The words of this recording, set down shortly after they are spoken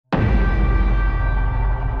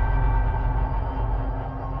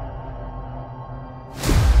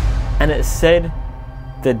And it said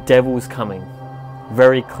the devil's coming.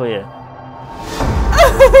 Very clear. Are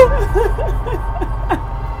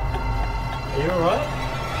you alright?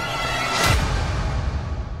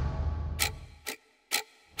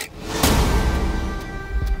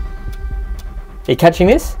 Are you catching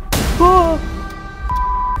this? Oh.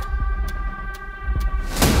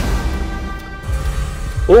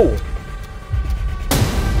 Oh!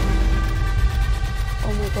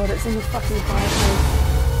 Oh my god, it's in the fucking fireplace.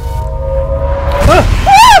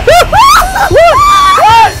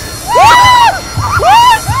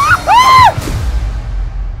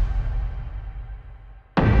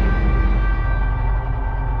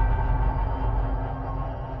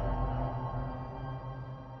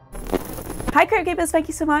 Hi Crypt Keepers, thank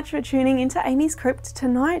you so much for tuning into AmysCrypt.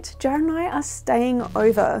 Tonight, Jared and I are staying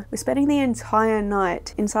over. We're spending the entire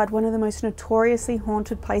night inside one of the most notoriously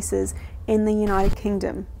haunted places in the United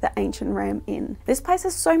Kingdom, the Ancient Ram Inn. This place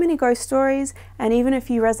has so many ghost stories and even a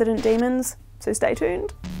few resident demons, so stay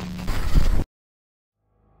tuned.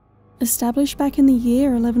 Established back in the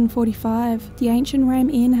year 1145, the Ancient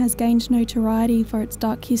Ram Inn has gained notoriety for its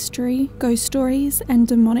dark history, ghost stories, and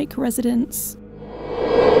demonic residents.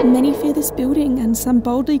 Many fear this building, and some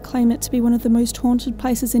boldly claim it to be one of the most haunted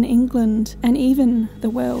places in England, and even the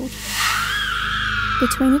world.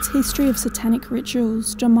 Between its history of satanic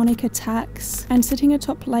rituals, demonic attacks, and sitting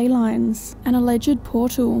atop ley lines, an alleged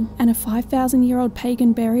portal, and a 5,000-year-old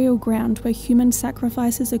pagan burial ground where human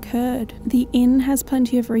sacrifices occurred, the inn has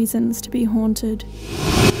plenty of reasons to be haunted.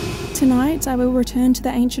 Tonight, I will return to the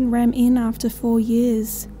Ancient Ram Inn after 4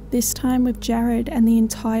 years, this time with Jared and the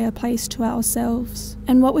entire place to ourselves.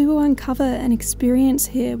 And what we will uncover and experience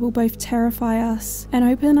here will both terrify us and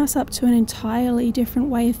open us up to an entirely different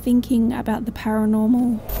way of thinking about the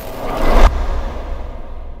paranormal.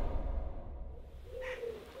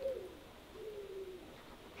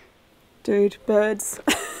 Dude, birds.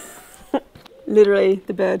 Literally,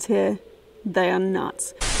 the birds here, they are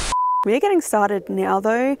nuts. We're getting started now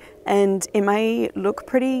though, and it may look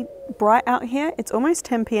pretty bright out here. It's almost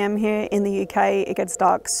 10 PM here in the UK. It gets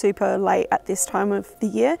dark super late at this time of the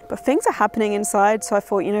year, but things are happening inside, so I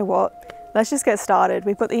thought, you know what, let's just get started.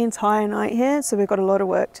 We've got the entire night here, so we've got a lot of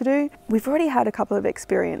work to do. We've already had a couple of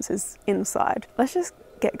experiences inside. Let's just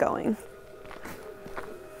get going.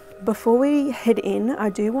 Before we head in,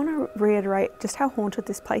 I do want to reiterate just how haunted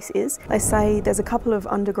this place is. They say there's a couple of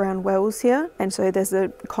underground wells here, and so there's a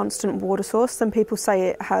constant water source. Some people say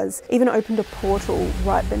it has even opened a portal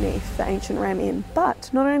right beneath the Ancient Ram Inn.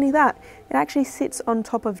 But not only that, it actually sits on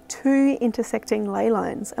top of 2 intersecting ley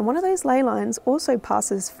lines, and one of those ley lines also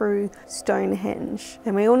passes through Stonehenge.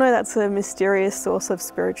 And we all know that's a mysterious source of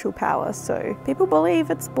spiritual power, so people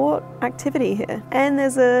believe it's brought activity here. And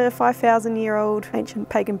there's a 5,000-year-old ancient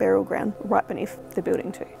pagan burial ground right beneath the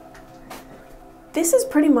building too. This is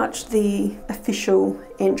pretty much the official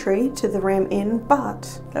entry to the Ram Inn,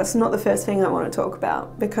 but that's not the first thing I want to talk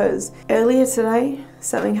about, because earlier today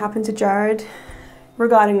something happened to Jared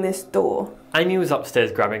regarding this door. Amy was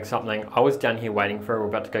upstairs grabbing something. I was down here waiting for her. We're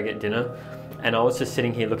about to go get dinner. And I was just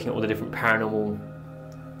sitting here looking at all the different paranormal,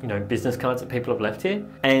 you know, business cards that people have left here.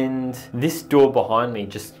 And this door behind me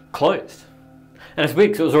just closed. And it's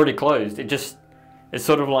weird because it was already closed. It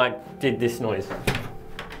sort of like did this noise.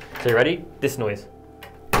 So you ready? This noise.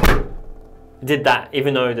 It did that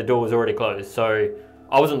even though the door was already closed. So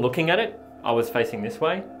I wasn't looking at it. I was facing this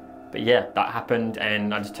way. But yeah, that happened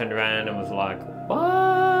and I just turned around and was like,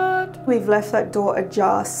 what? We've left that door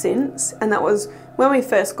ajar since, and that was when we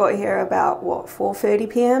first got here about, what, 4:30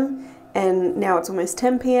 PM? And now it's almost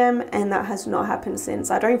 10 PM and that has not happened since.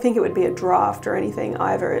 I don't think it would be a draft or anything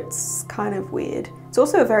either. It's kind of weird. It's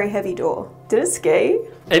also a very heavy door. Did it scare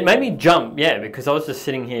you? It made me jump, yeah, because I was just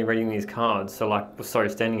sitting here reading these cards. So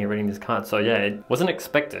standing here reading these cards. So yeah, it wasn't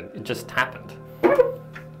expected. It just happened.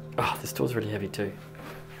 Oh, this door's really heavy too.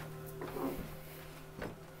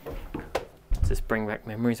 Does this bring back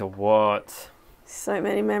memories or what? So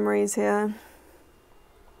many memories here.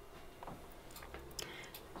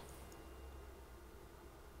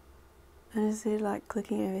 I just see like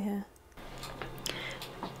clicking over here.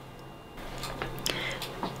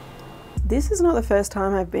 This is not the first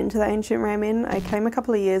time I've been to the Ancient Ram Inn. I came a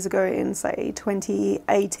couple of years ago in, say,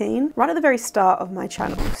 2018, right at the very start of my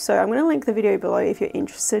channel. So I'm gonna link the video below if you're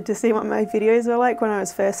interested to see what my videos were like when I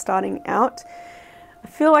was first starting out. I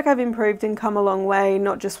feel like I've improved and come a long way,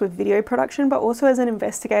 not just with video production, but also as an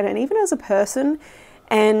investigator and even as a person.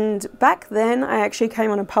 And back then I actually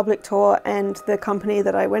came on a public tour and the company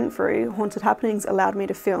that I went through, Haunted Happenings, allowed me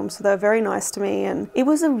to film. So they were very nice to me and it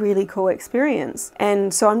was a really cool experience.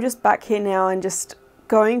 And so I'm just back here now and just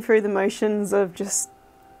going through the motions of just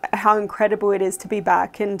how incredible it is to be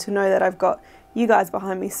back and to know that I've got you guys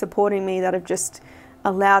behind me supporting me, that have just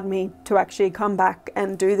allowed me to actually come back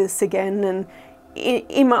and do this again. And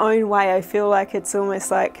in my own way, I feel like it's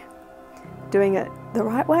almost like doing it the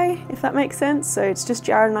right way, if that makes sense. So it's just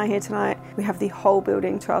Jared and I here tonight. We have the whole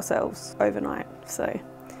building to ourselves overnight, so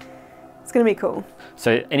it's gonna be cool.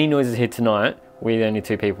 So any noises here tonight, we're the only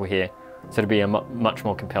two people here, so it'll be much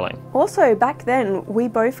more compelling. Also, back then, we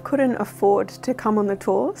both couldn't afford to come on the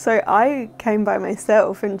tour, so I came by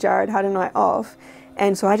myself and Jared had a night off,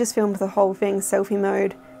 and so I just filmed the whole thing selfie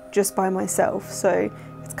mode just by myself. So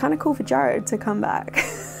it's kind of cool for Jared to come back.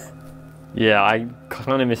 Yeah, I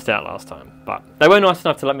kind of missed out last time, but they were nice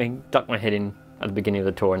enough to let me duck my head in at the beginning of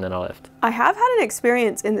the tour and then I left. I have had an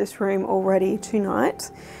experience in this room already tonight,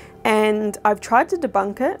 and I've tried to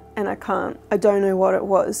debunk it and I can't. I don't know what it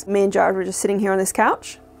was. Me and Jared were just sitting here on this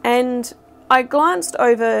couch and I glanced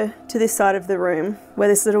over to this side of the room where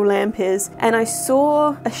this little lamp is, and I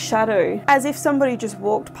saw a shadow, as if somebody just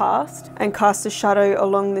walked past and cast a shadow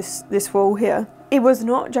along this wall here. It was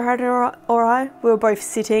not Jared or I. We were both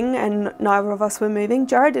sitting and neither of us were moving.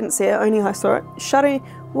 Jared didn't see it, only I saw it. Shadow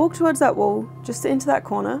walked towards that wall, just into that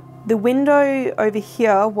corner. The window over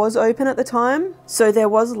here was open at the time, so there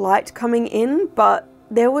was light coming in, but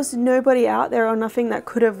there was nobody out there or nothing that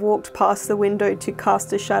could have walked past the window to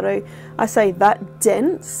cast a shadow. I say that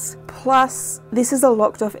dense. Plus, this is a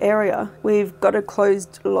locked off area. We've got a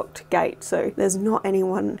closed locked gate, so there's not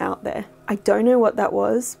anyone out there. I don't know what that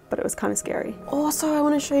was, but it was kind of scary. Also, I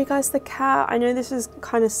want to show you guys the cat. I know this is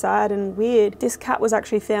kind of sad and weird. This cat was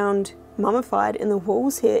actually found mummified in the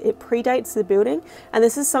walls here. It predates the building, and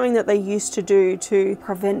this is something that they used to do to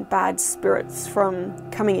prevent bad spirits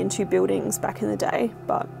from coming into buildings back in the day,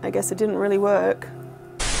 but I guess it didn't really work.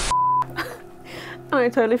 I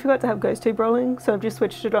totally forgot to have ghost tube rolling, so I've just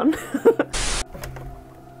switched it on.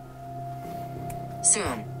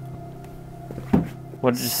 Soon.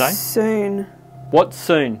 What did you say? Soon. What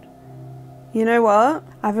soon? You know what?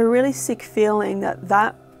 I have a really sick feeling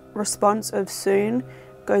that response of soon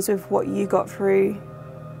goes with what you got through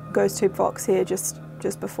Ghost Tube Fox here just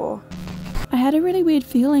before. I had a really weird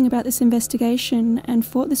feeling about this investigation and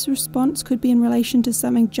thought this response could be in relation to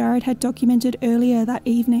something Jared had documented earlier that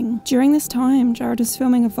evening. During this time, Jared was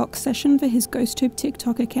filming a Vox session for his GhostTube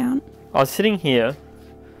TikTok account. I was sitting here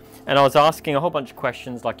and I was asking a whole bunch of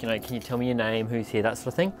questions like, you know, can you tell me your name, who's here, that sort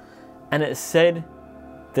of thing. And it said,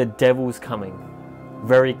 the devil's coming.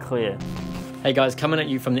 Very clear. Hey guys, coming at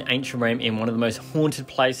you from the ancient realm in one of the most haunted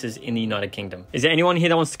places in the United Kingdom. Is there anyone here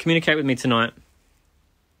that wants to communicate with me tonight?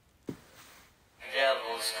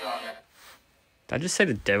 Devil's coming. Did I just say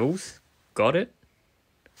the devil's? Got it?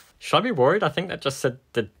 Should I be worried? I think that just said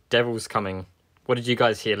the devil's coming. What did you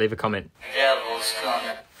guys hear? Leave a comment. Devil's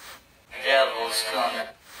coming. Devil's coming.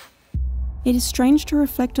 It is strange to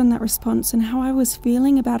reflect on that response and how I was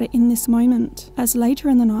feeling about it in this moment, as later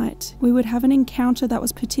in the night, we would have an encounter that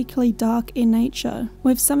was particularly dark in nature,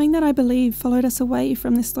 with something that I believe followed us away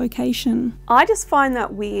from this location. I just find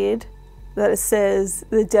that weird that it says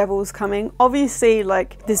the devil's coming. Obviously,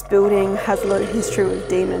 like, this building has a lot of history with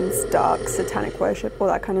demons, dark, satanic worship, all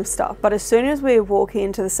that kind of stuff. But as soon as we walk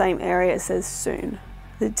into the same area, it says soon.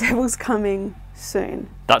 The devil's coming soon.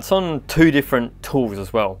 That's on 2 different tools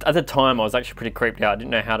as well. At the time, I was actually pretty creeped out. I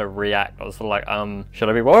didn't know how to react. I was sort of like, should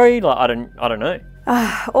I be worried? Like, I don't know.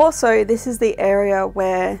 Also, this is the area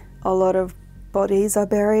where a lot of bodies are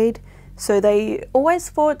buried. So they always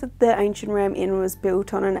thought that the ancient Ram Inn was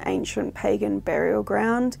built on an ancient pagan burial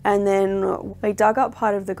ground, and then they dug up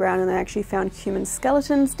part of the ground and they actually found human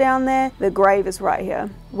skeletons down there. The grave is right here,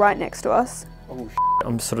 right next to us. Oh,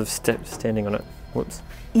 I'm sort of standing on it. Whoops.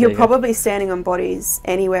 You're probably standing on bodies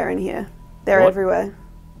anywhere in here. They're everywhere.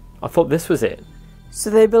 I thought this was it. So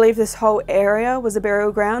they believe this whole area was a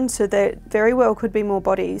burial ground, so there very well could be more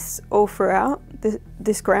bodies all throughout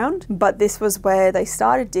this ground. But this was where they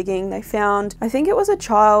started digging. They found, I think it was a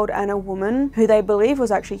child and a woman who they believe was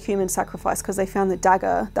actually human sacrifice, because they found the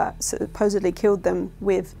dagger that supposedly killed them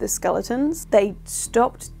with the skeletons. They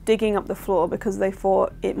stopped digging up the floor because they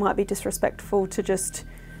thought it might be disrespectful to just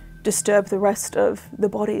disturb the rest of the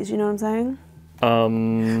bodies, you know what I'm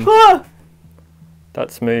saying?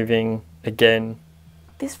 That's moving again.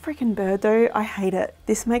 This freaking bird though, I hate it.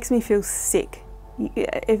 This makes me feel sick.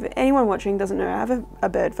 If anyone watching doesn't know, I have a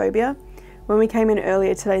bird phobia. When we came in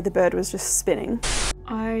earlier today, the bird was just spinning.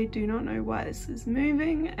 I do not know why this is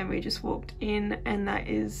moving, and we just walked in, and that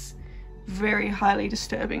is very highly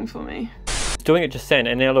disturbing for me. It's doing it just then,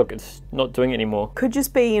 and now look, it's not doing it anymore. Could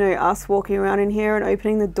just be, you know, us walking around in here and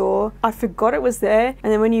opening the door. I forgot it was there,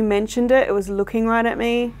 and then when you mentioned it, it was looking right at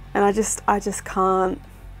me, and I just can't.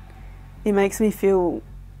 It makes me feel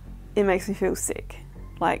sick,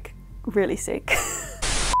 like really sick.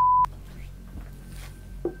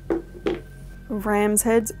 Ram's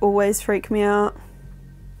heads always freak me out.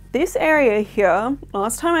 This area here,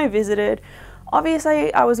 last time I visited,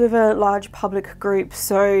 obviously I was with a large public group,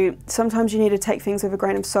 so sometimes you need to take things with a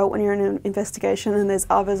grain of salt when you're in an investigation and there's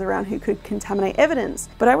others around who could contaminate evidence.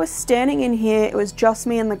 But I was standing in here, it was just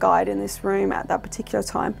me and the guide in this room at that particular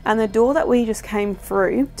time, and the door that we just came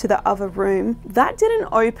through to the other room, that didn't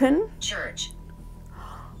open. Church.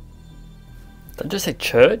 Did I just say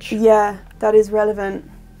church? Yeah, that is relevant.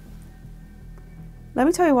 Let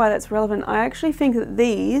me tell you why that's relevant. I actually think that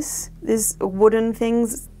these wooden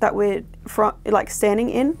things that we're like standing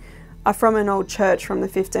in are from an old church from the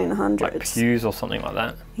 1500s. Like pews or something like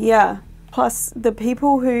that? Yeah. Plus, the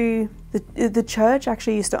people who... The church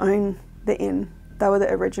actually used to own the inn. They were the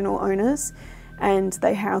original owners, and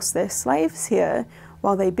they housed their slaves here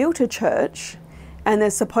while they built a church. And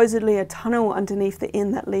there's supposedly a tunnel underneath the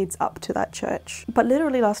inn that leads up to that church. But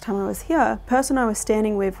literally last time I was here, the person I was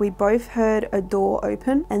standing with, we both heard a door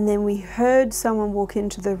open, and then we heard someone walk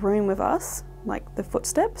into the room with us, like the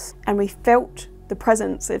footsteps, and we felt the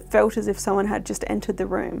presence. It felt as if someone had just entered the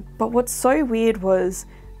room. But what's so weird was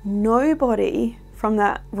nobody from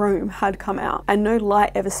that room had come out, and no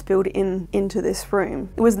light ever spilled into this room.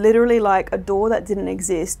 It was literally like a door that didn't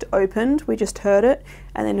exist opened. We just heard it,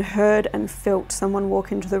 and then heard and felt someone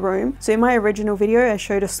walk into the room. So in my original video, I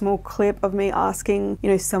showed a small clip of me asking,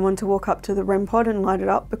 you know, someone to walk up to the REM pod and light it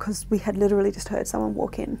up, because we had literally just heard someone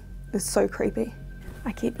walk in. It was so creepy.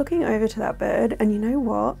 I keep looking over to that bird, and you know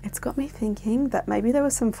what? It's got me thinking that maybe there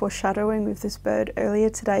was some foreshadowing with this bird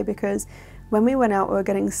earlier today, because when we went out, we were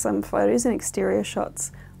getting some photos and exterior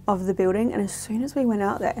shots of the building, and as soon as we went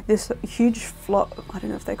out there, this huge flock, I don't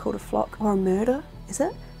know if they're called a flock or a murder, is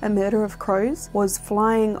it? A murder of crows was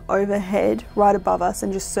flying overhead right above us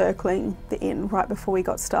and just circling the inn right before we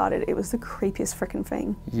got started. It was the creepiest freaking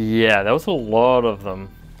thing. Yeah, there was a lot of them.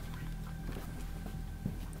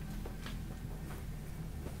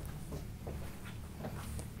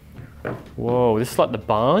 Whoa, this is like the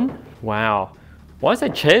barn? Wow. Why is there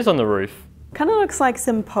chairs on the roof? Kind of looks like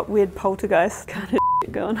some weird poltergeist kind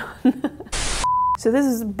of going on. So this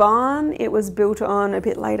is a barn. It was built on a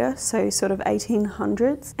bit later, so sort of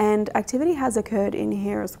 1800s, and activity has occurred in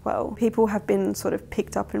here as well. People have been sort of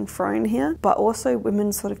picked up and thrown here, but also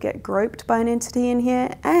women sort of get groped by an entity in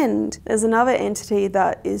here, and there's another entity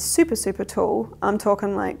that is super, super tall. I'm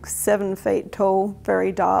talking like 7 feet tall,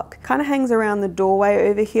 very dark, kind of hangs around the doorway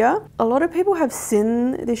over here. A lot of people have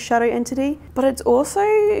seen this shadow entity, but it's also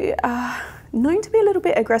known to be a little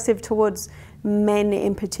bit aggressive towards men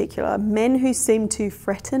in particular, men who seem to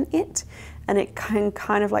threaten it, and it can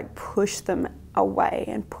kind of like push them away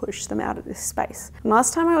and push them out of this space.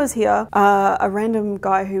 Last time I was here, a random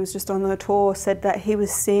guy who was just on the tour said that he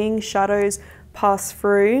was seeing shadows pass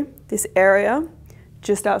through this area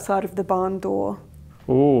just outside of the barn door.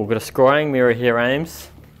 Ooh, got a scrying mirror here,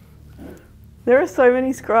 Ames. There are so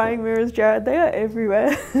many scrying mirrors, Jared. They are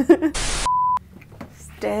everywhere.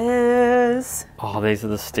 Stairs. Oh, these are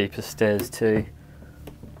the steepest stairs too.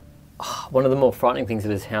 Oh, one of the more frightening things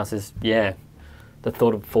of this house is, yeah, the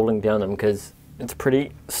thought of falling down them, because it's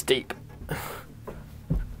pretty steep.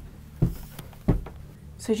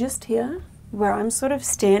 So just here, where I'm sort of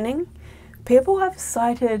standing, people have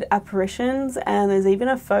sighted apparitions, and there's even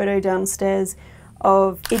a photo downstairs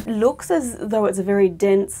of, it looks as though it's a very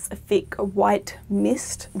dense, thick, white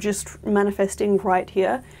mist just manifesting right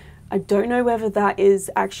here. I don't know whether that is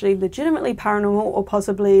actually legitimately paranormal or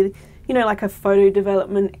possibly, you know, like a photo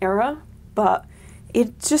development error, but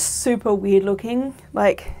it's just super weird looking.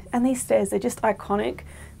 Like, and these stairs, they're just iconic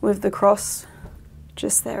with the cross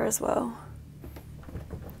just there as well.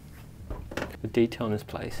 The detail in this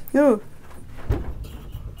place. Ooh.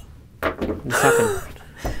 What's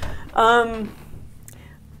happened?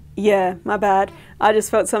 Yeah, my bad. I just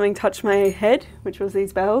felt something touch my head, which was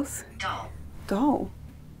these bells. Doll. Doll.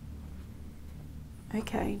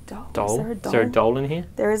 Okay, doll. Doll? Is there a doll? Is there a doll in here?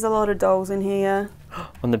 There is a lot of dolls in here.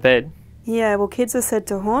 On the bed? Yeah, well, kids are said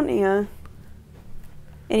to haunt here.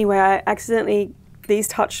 Anyway, I accidentally, these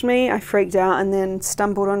touched me, I freaked out and then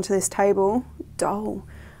stumbled onto this table. Doll.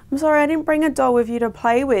 I'm sorry, I didn't bring a doll with you to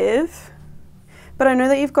play with. But I know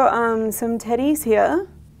that you've got some teddies here.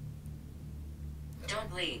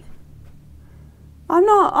 Don't leave. I'm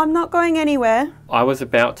not going anywhere. I was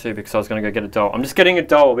about to, because I was going to go get a doll. I'm just getting a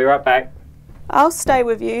doll, I'll be right back. I'll stay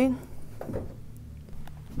with you.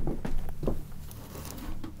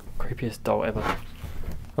 Creepiest doll ever.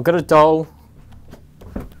 I've got a doll.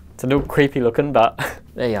 It's a little creepy looking, but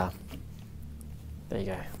there you are. There you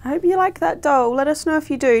go. I hope you like that doll. Let us know if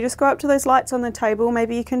you do. Just go up to those lights on the table.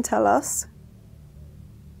 Maybe you can tell us.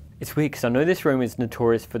 It's weird because I know this room is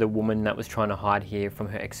notorious for the woman that was trying to hide here from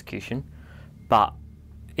her execution, but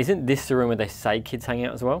isn't this the room where they say kids hang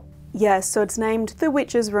out as well? Yes, so it's named the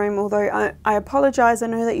Witch's Room, although I apologise, I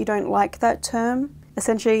know that you don't like that term.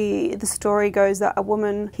 Essentially, the story goes that a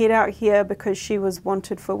woman hid out here because she was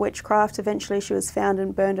wanted for witchcraft. Eventually, she was found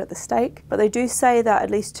and burned at the stake. But they do say that at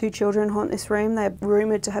least 2 children haunt this room. They're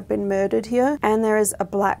rumoured to have been murdered here. And there is a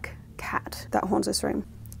black cat that haunts this room.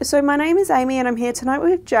 So my name is Amy and I'm here tonight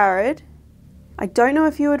with Jared. I don't know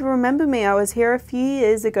if you would remember me. I was here a few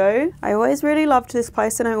years ago. I always really loved this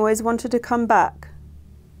place and I always wanted to come back.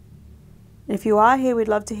 If you are here, we'd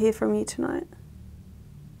love to hear from you tonight.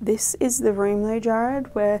 This is the room though,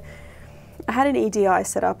 Jared, where I had an EDI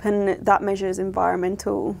set up and that measures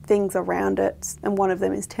environmental things around it, and one of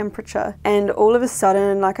them is temperature. And all of a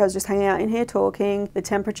sudden, like I was just hanging out in here talking, the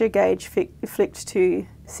temperature gauge flicked to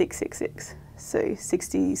 666. So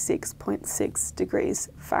 66.6 degrees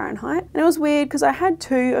Fahrenheit. And it was weird because I had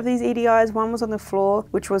 2 of these EDIs. One was on the floor,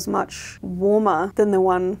 which was much warmer than the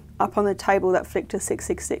one up on the table that flicked to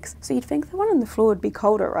 666. So you'd think the one on the floor would be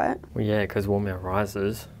colder, right? Well, yeah, because warm air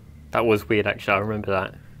rises. That was weird, actually. I remember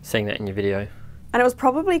that, seeing that in your video. And it was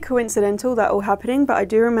probably coincidental, that all happening, but I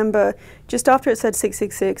do remember just after it said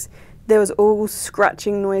 666, there was all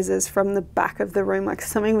scratching noises from the back of the room, like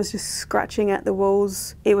something was just scratching at the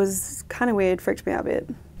walls. It was kind of weird, freaked me out a bit.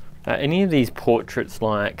 Any of these portraits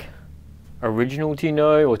like original, do you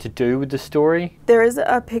know, or to do with the story? There is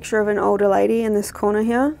a picture of an older lady in this corner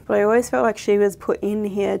here, but I always felt like she was put in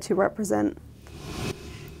here to represent,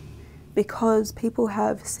 because people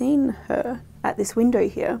have seen her at this window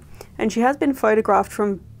here. And she has been photographed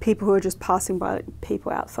from people who are just passing by,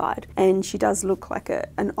 people outside. And she does look like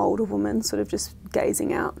an older woman, sort of just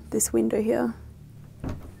gazing out this window here.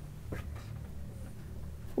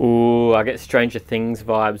 Ooh, I get Stranger Things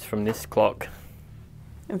vibes from this clock.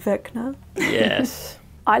 Vecna. Yes.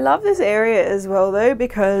 I love this area as well though,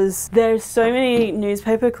 because there's so many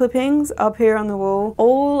newspaper clippings up here on the wall,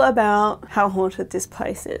 all about how haunted this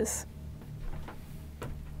place is.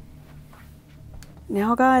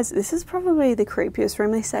 Now guys, this is probably the creepiest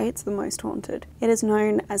room. They say it's the most haunted. It is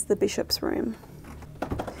known as the Bishop's Room.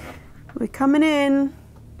 We're coming in.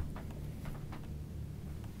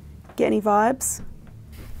 Get any vibes?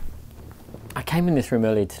 I came in this room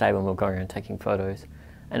earlier today when we were going around taking photos,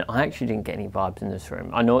 and I actually didn't get any vibes in this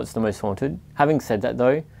room. I know it's the most haunted. Having said that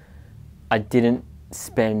though, I didn't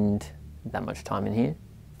spend that much time in here.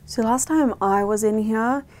 So last time I was in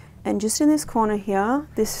here, and just in this corner here,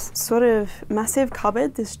 this sort of massive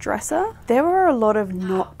cupboard, this dresser, there were a lot of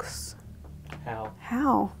knocks. How?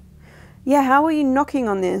 How? Yeah, how were you knocking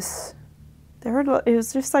on this? There were a lot, it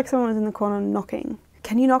was just like someone was in the corner knocking.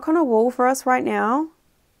 Can you knock on a wall for us right now?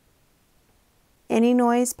 Any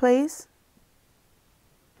noise, please?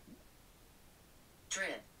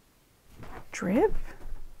 Drip. Drip?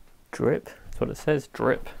 Drip? That's what it says,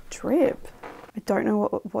 drip. Drip? I don't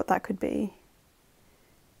know what that could be.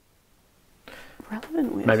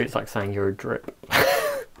 Relevant with. Maybe it's like saying you're a drip.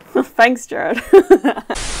 Thanks, Jared.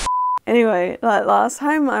 Anyway, like last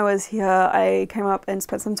time I was here, I came up and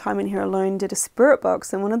spent some time in here alone, did a spirit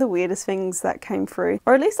box, and one of the weirdest things that came through,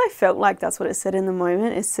 or at least I felt like that's what it said in the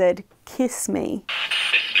moment, it said, "Kiss me."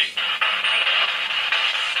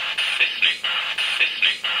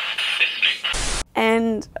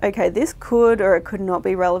 And okay, this could or it could not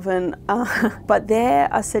be relevant, but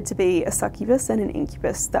there are said to be a succubus and an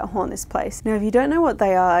incubus that haunt this place. Now, if you don't know what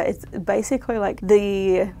they are, it's basically like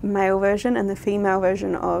the male version and the female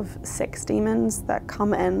version of sex demons that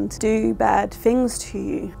come and do bad things to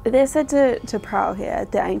you. They're said to prowl here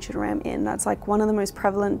at the Ancient Ram Inn. That's like one of the most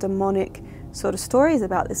prevalent demonic sort of stories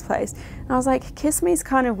about this place. And I was like, kiss me is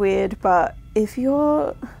kind of weird, but if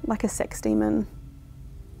you're like a sex demon,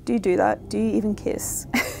 do you do that? Do you even kiss?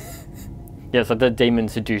 Yeah, it's like the demon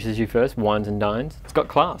seduces you first, wines and dines. It's got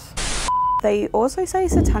class. They also say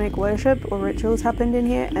satanic worship or rituals happened in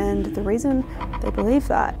here, and the reason they believe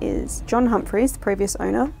that is John Humphreys, the previous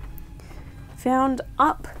owner, found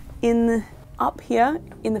up here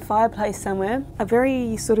in the fireplace somewhere a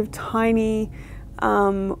very sort of tiny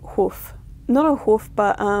hoof. Not a hoof,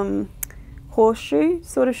 but horseshoe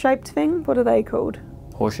sort of shaped thing. What are they called?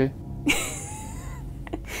 Horseshoe?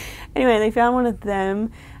 Anyway, they found one of them,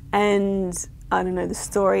 and I don't know, the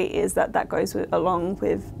story is that that goes along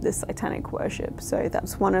with the satanic worship. So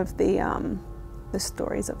that's one of the the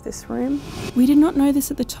stories of this room. We did not know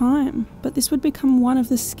this at the time, but this would become one of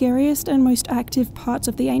the scariest and most active parts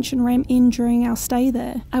of the ancient Ram Inn during our stay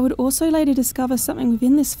there. I would also later discover something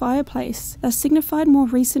within this fireplace that signified more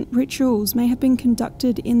recent rituals may have been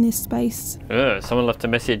conducted in this space. Someone left a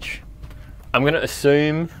message. I'm going to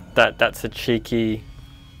assume that that's a cheeky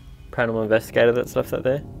paranormal investigator that's left that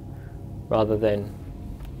there, rather than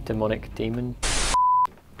demonic demon.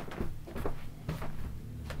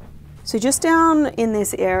 So just down in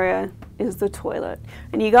this area is the toilet.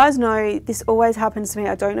 And you guys know this always happens to me.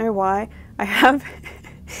 I don't know why. I have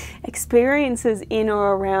experiences in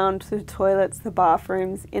or around the toilets, the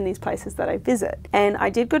bathrooms in these places that I visit. And I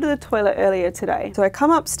did go to the toilet earlier today. So I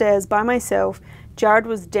come upstairs by myself. Jared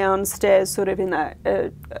was downstairs sort of in that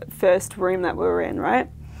first room that we were in, right?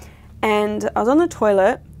 And I was on the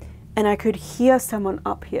toilet and I could hear someone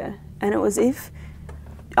up here. And it was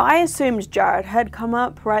I assumed Jared had come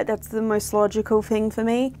up, right? That's the most logical thing for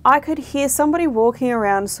me. I could hear somebody walking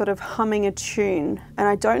around sort of humming a tune, and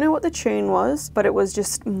I don't know what the tune was, but it was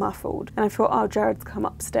just muffled. And I thought, oh, Jared's come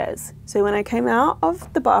upstairs. So when I came out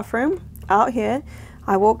of the bathroom, out here,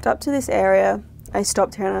 I walked up to this area, I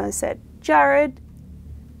stopped here and I said, Jared.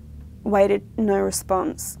 Waited, no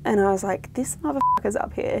response. And I was like, this motherfucker's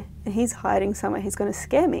up here and he's hiding somewhere, he's gonna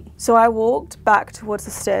scare me. So I walked back towards the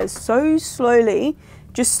stairs so slowly,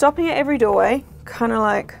 just stopping at every doorway, kind of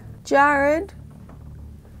like, Jared.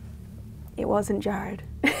 It wasn't Jared.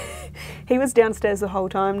 He was downstairs the whole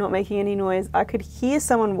time, not making any noise. I could hear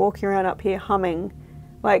someone walking around up here humming,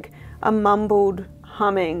 like a mumbled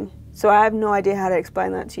humming. So I have no idea how to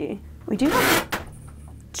explain that to you. We do have...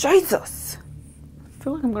 Jesus! I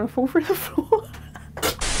feel like I'm gonna fall through the floor.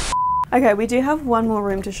 Okay, we do have one more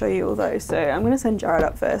room to show you all though, so I'm gonna send Jared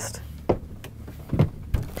up first.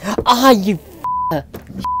 Ah, you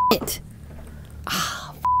shit.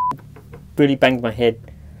 Ah, really banged my head.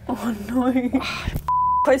 Oh no.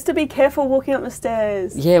 Supposed to be careful walking up the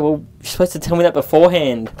stairs. Yeah, well, you're supposed to tell me that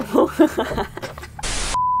beforehand.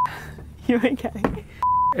 You okay?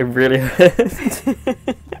 It really hurts.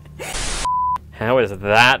 How is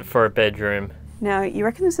that for a bedroom? Now, you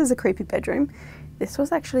reckon this is a creepy bedroom? This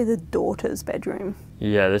was actually the daughter's bedroom.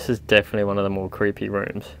 Yeah, this is definitely one of the more creepy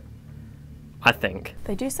rooms, I think.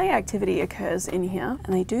 They do say activity occurs in here,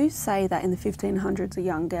 and they do say that in the 1500s a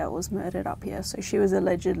young girl was murdered up here, so she was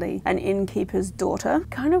allegedly an innkeeper's daughter.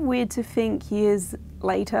 Kind of weird to think years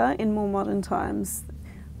later, in more modern times,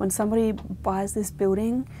 when somebody buys this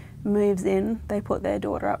building, moves in, they put their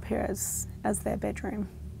daughter up here as their bedroom.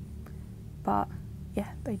 But yeah,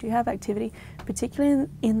 they do have activity, particularly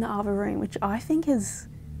in the other room, which I think is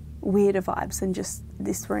weirder vibes than just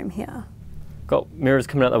this room here. Got mirrors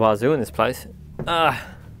coming out the wazoo in this place.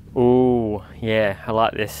 Ooh, yeah, I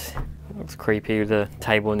like this. Looks creepy with the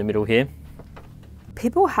table in the middle here.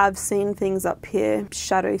 People have seen things up here.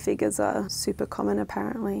 Shadow figures are super common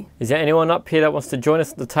apparently. Is there anyone up here that wants to join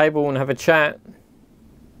us at the table and have a chat?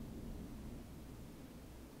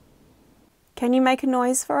 Can you make a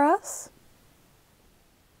noise for us?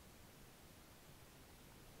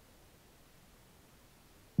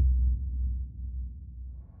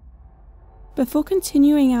 Before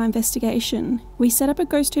continuing our investigation, we set up a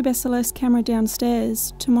GhostTube SLS camera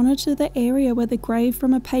downstairs to monitor the area where the grave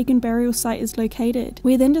from a pagan burial site is located.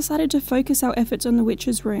 We then decided to focus our efforts on the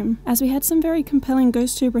witch's room, as we had some very compelling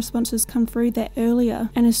GhostTube responses come through there earlier,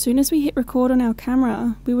 and as soon as we hit record on our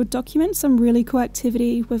camera, we would document some really cool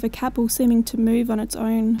activity with a couple seeming to move on its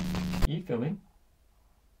own. Are you filming?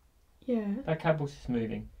 Yeah, That cable's just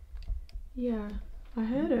moving. yeah, I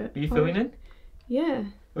heard it. Are you filming it? Yeah,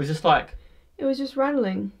 It was just like, it was just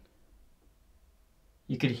rattling.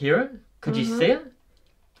 you could hear it? Could you see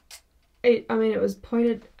it? I mean, it was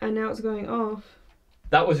pointed and now it's going off.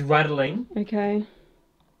 That was rattling. Okay.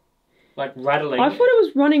 Like rattling. I thought it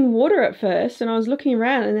was running water at first and I was looking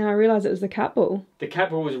around and then I realised it was the cat ball. The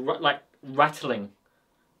cat ball was like rattling.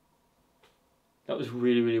 That was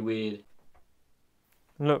really, really weird.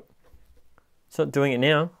 Look. It's not doing it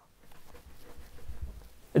now.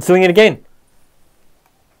 It's doing it again.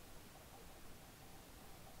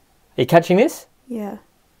 Are you catching this? Yeah.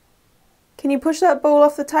 Can you push that ball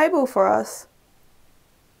off the table for us?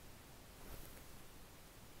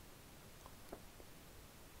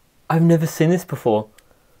 I've never seen this before.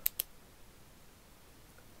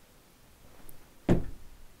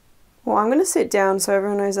 Well, I'm going to sit down so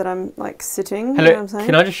everyone knows that I'm like sitting. Hello, You know what I'm saying?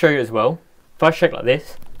 can I just show you as well? If I shake like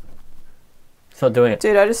this, it's not doing it.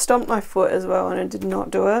 Dude, I just stomped my foot as well and it did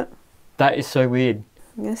not do it. That is so weird.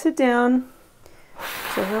 I'm going to sit down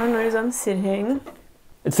so everyone knows I'm sitting.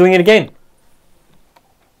 It's doing it again.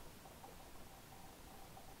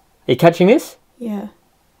 Are you catching this? Yeah.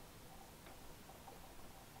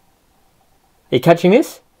 Are you catching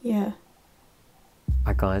this? Yeah.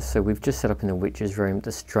 Hi guys, so we've just set up in the witch's room.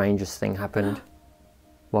 The strangest thing happened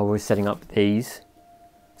while we were setting up these.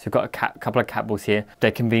 So we've got a couple of cat balls here. There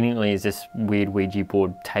conveniently is this weird Ouija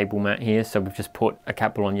board table mat here. So we've just put a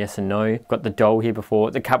cat ball on yes and no. Got the doll here before.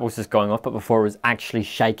 The cat ball's just going off, but before it was actually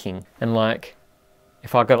shaking. And like,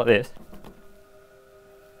 if I go like this,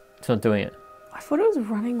 it's not doing it. I thought it was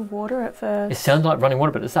running water at first. It sounds like running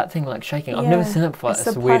water, but it's that thing like shaking. I've never seen that before.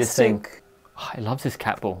 That's the weirdest thing. Oh, it loves this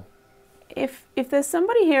cat ball. If there's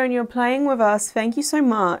somebody here and you're playing with us, thank you so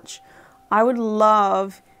much. I would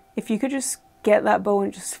love if you could just get that ball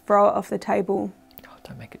and just throw it off the table. Oh,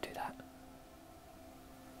 don't make it do that.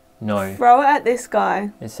 No. Throw it at this guy.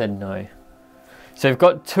 It said no. So you've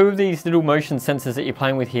got two of these little motion sensors that you're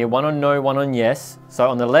playing with here. One on no, one on yes. So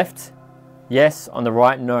on the left, yes. On the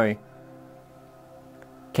right, no.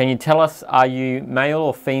 Can you tell us, are you male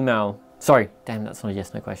or female? Sorry, damn, that's not a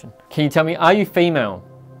yes, no question. Can you tell me, are you female?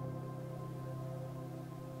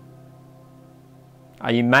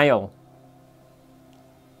 Are you male?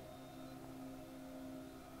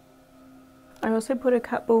 I also put a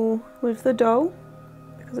cat ball with the doll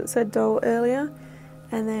because it said doll earlier.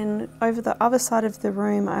 And then over the other side of the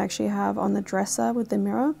room, I actually have on the dresser with the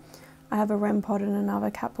mirror, I have a REM pod and another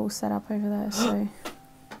cat ball set up over there. So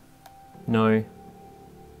No.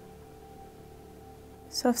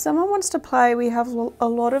 So if someone wants to play, we have a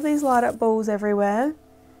lot of these light up balls everywhere.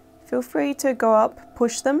 Feel free to go up,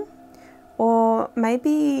 push them. Or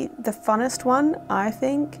maybe the funnest one, I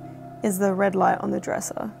think, is the red light on the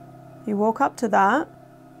dresser. You walk up to that,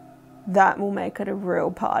 that will make it a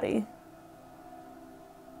real party.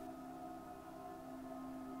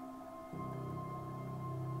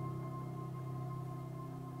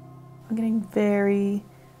 I'm getting very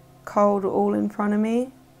cold all in front of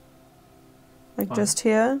me. Like just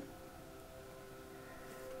here.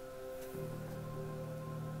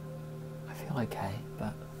 I feel okay,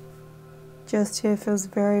 but... Just here feels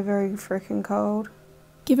very, very freaking cold.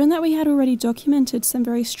 Given that we had already documented some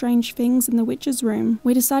very strange things in the witch's room,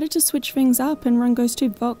 we decided to switch things up and run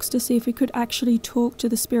GhostTube Vox to see if we could actually talk to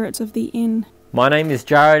the spirits of the inn. My name is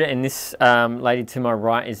Jared and this lady to my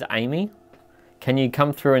right is Amy. Can you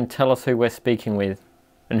come through and tell us who we're speaking with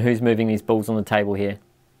and who's moving these balls on the table here?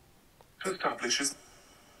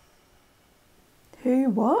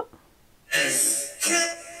 Who, what?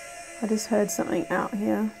 I just heard something out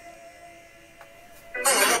here.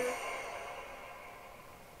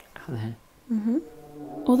 Out there.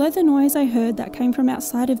 Although the noise I heard that came from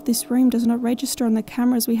outside of this room does not register on the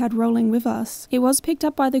cameras we had rolling with us, it was picked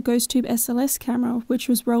up by the GhostTube SLS camera, which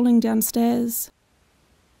was rolling downstairs.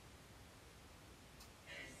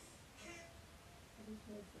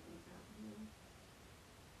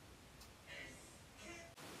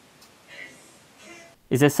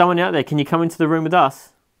 Is there someone out there? Can you come into the room with us?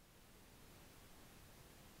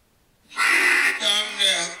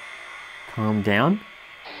 Calm down.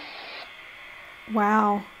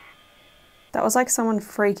 Wow. That was like someone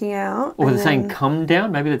freaking out. Or they're saying come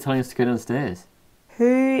down? Maybe they're telling us to go downstairs.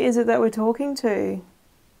 Who is it that we're talking to?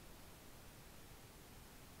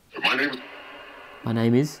 My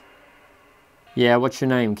name is? Yeah, what's your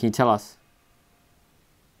name? Can you tell us?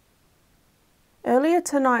 Earlier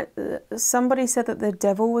tonight, somebody said that the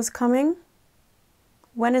devil was coming.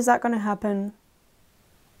 When is that going to happen?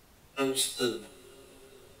 Understood.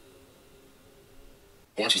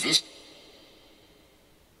 What is this?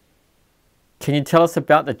 Can you tell us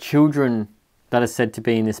about the children that are said to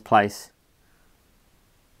be in this place?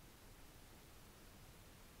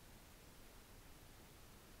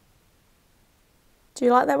 Do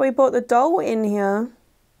you like that we brought the doll in here?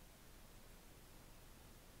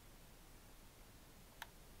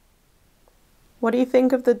 What do you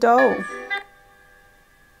think of the doll?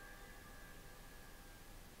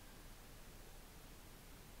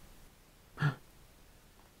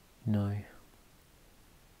 No.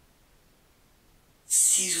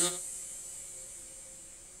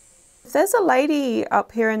 If there's a lady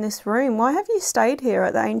up here in this room, why have you stayed here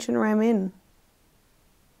at the Ancient Ram Inn?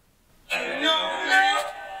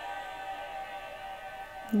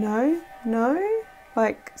 No? No?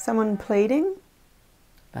 Like someone pleading?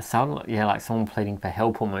 That sounded like, yeah, like someone pleading for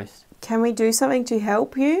help almost. Can we do something to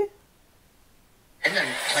help you?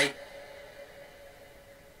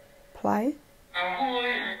 Play?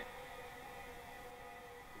 I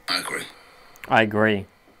agree. I agree.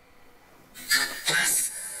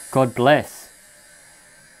 God bless.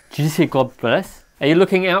 Did you just hear God bless? Are you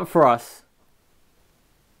looking out for us?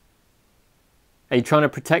 Are you trying to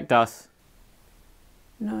protect us?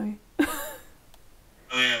 No.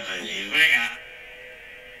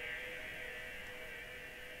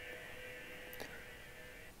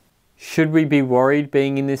 Should we be worried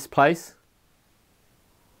being in this place?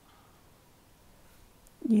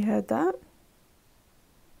 You heard that?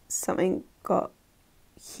 Something got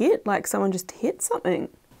hit, like someone just hit something.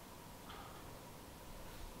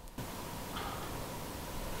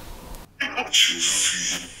 I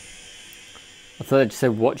thought it just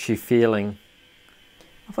said, "What's you feeling?"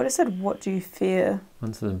 I thought it said, "What do you fear?"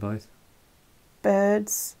 Answer them both.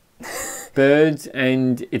 Birds. Birds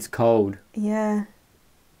and it's cold. Yeah.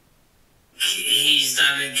 He's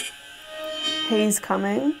coming. He's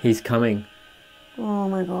coming. He's coming. Oh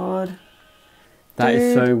my god. That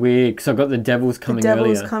is Dude. so weird, because I got the devil's coming The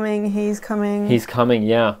devil's earlier. coming, he's coming. He's coming,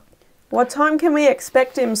 yeah. What time can we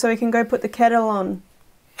expect him so we can go put the kettle on?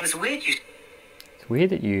 It's weird you... It's weird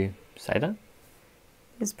that you say that.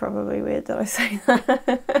 It's probably weird that I say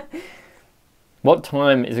that. What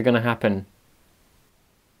time is it going to happen?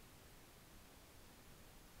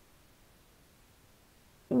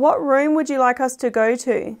 What room would you like us to go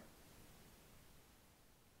to?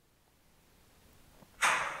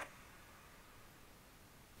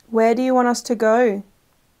 Where do you want us to go?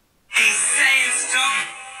 He's saying stop.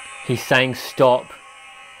 He's saying stop.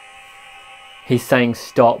 He's saying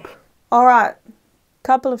stop. All right,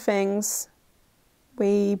 couple of things.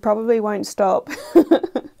 We probably won't stop.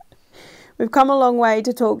 We've come a long way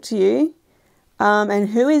to talk to you. And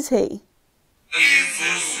who is he?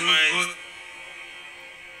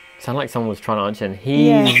 Sound like someone was trying to answer. And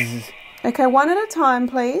he's... Yeah. Okay, one at a time,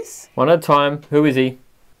 please. One at a time. Who is he?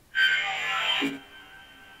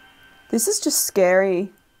 This is just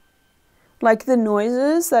scary. Like the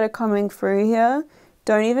noises that are coming through here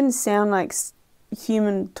don't even sound like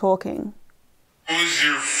human talking.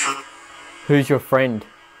 Who's your friend?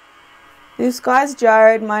 This guy's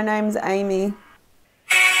Jared, my name's Amy.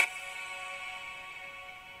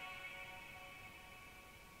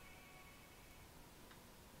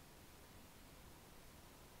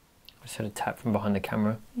 I just heard a tap from behind the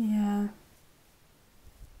camera. Yeah.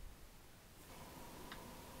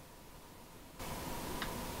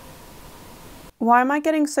 Why am I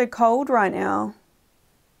getting so cold right now?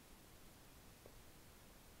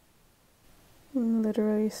 I'm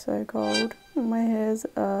literally so cold. My hairs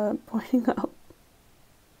are pointing up.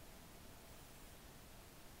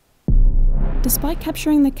 Despite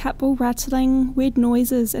capturing the cat ball rattling, weird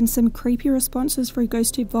noises and some creepy responses through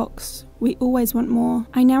Ghosttube Vox, we always want more.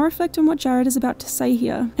 I now reflect on what Jared is about to say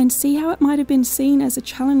here, and see how it might have been seen as a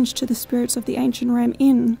challenge to the spirits of the Ancient Ram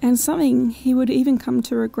Inn, and something he would even come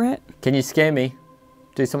to regret. Can you scare me?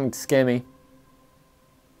 Do something to scare me.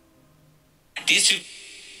 These two...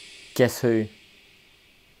 Guess who?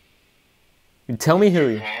 You tell me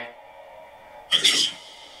who.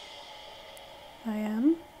 I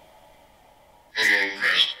am.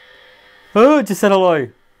 Oh, it just said hello.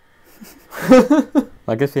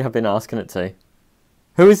 I guess we have been asking it to.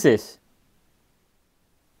 Who is this?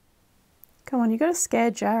 Come on, you gotta scare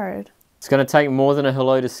Jared. It's going to take more than a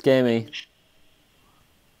hello to scare me.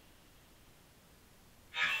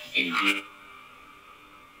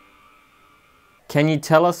 Can you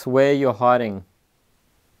tell us where you're hiding?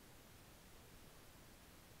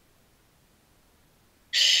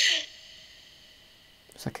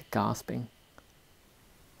 It's like a gasping.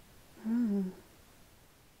 Can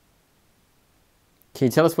you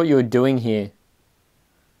tell us what you were doing here?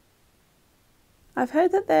 I've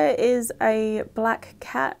heard that there is a black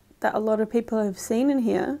cat that a lot of people have seen in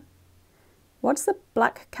here. What's the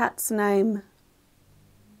black cat's name?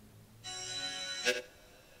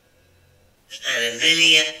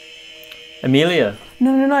 Amelia. Amelia.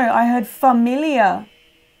 No, I heard familiar.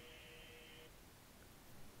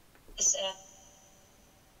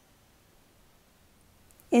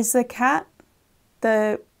 Is the cat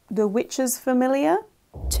the witch's familiar?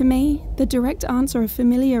 To me, the direct answer of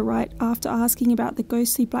familiar right after asking about the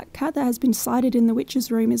ghostly black cat that has been sighted in the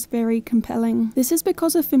witch's room is very compelling. This is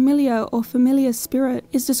because a familiar or familiar spirit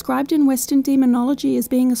is described in Western demonology as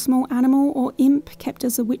being a small animal or imp kept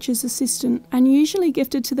as a witch's assistant and usually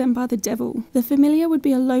gifted to them by the devil. The familiar would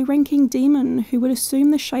be a low-ranking demon who would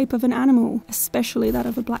assume the shape of an animal, especially that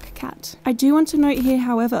of a black cat. I do want to note here,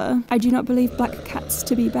 however, I do not believe black cats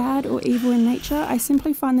to be bad or evil in nature. I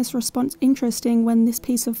simply find this response interesting when this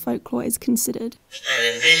piece of folklore is considered.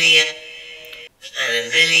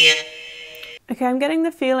 Okay, I'm getting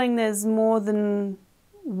the feeling there's more than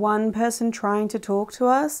one person trying to talk to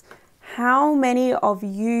us. How many of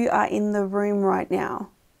you are in the room right now?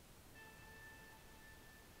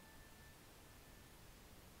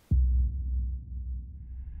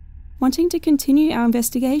 Wanting to continue our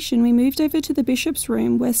investigation, we moved over to the bishop's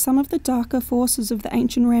room where some of the darker forces of the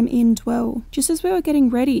Ancient Ram Inn dwell. Just as we were getting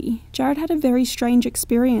ready, Jared had a very strange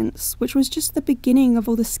experience, which was just the beginning of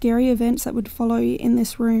all the scary events that would follow in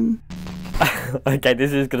this room. Okay,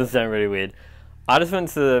 this is going to sound really weird. I just went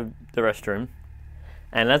to the restroom,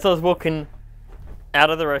 and as I was walking out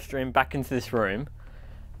of the restroom back into this room,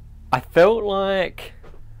 I felt like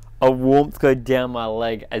a warmth go down my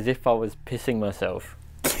leg as if I was pissing myself.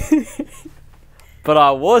 But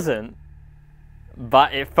I wasn't.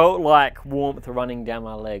 But it felt like warmth running down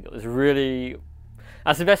my leg. It was really...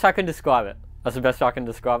 That's the best I can describe it. That's the best I can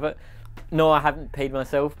describe it. No, I haven't peed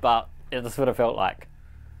myself, but it's what it felt like.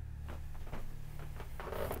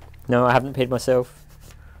 No, I haven't peed myself.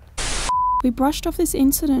 We brushed off this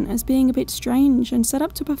incident as being a bit strange and set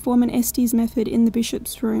up to perform an Estes method in the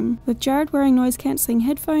bishop's room, with Jared wearing noise-cancelling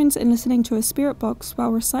headphones and listening to a spirit box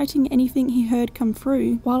while reciting anything he heard come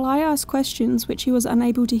through, while I asked questions which he was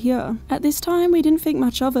unable to hear. At this time we didn't think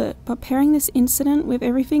much of it, but pairing this incident with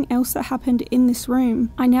everything else that happened in this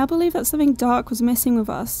room, I now believe that something dark was messing with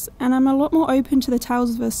us, and I'm a lot more open to the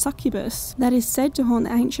tales of a succubus that is said to haunt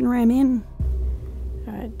the Ancient Ram Inn.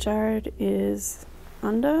 Alright, Jared is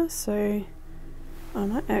under, so I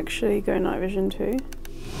might actually go night vision too.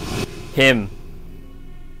 Him.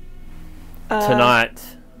 Tonight.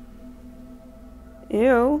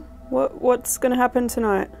 Ew. What's gonna happen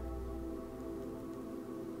tonight?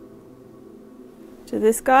 To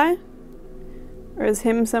this guy? Or is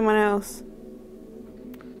him someone else?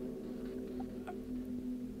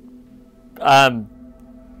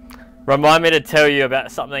 Remind me to tell you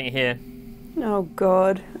about something here. Oh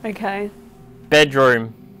god, okay.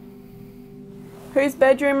 Bedroom. Whose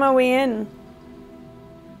bedroom are we in?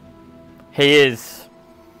 He is.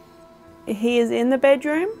 He is in the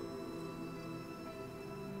bedroom?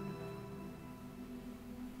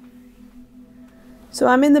 So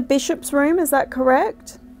I'm in the bishop's room, is that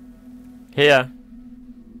correct? Here.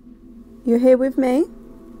 You're here with me?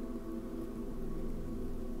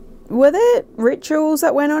 Were there rituals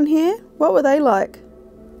that went on here? What were they like?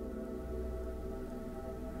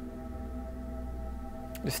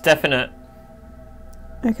 It's definite.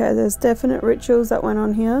 Okay, there's definite rituals that went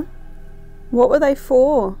on here. What were they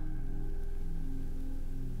for?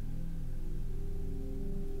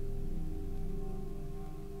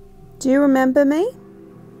 Do you remember me?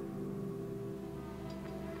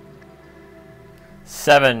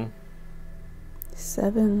 7.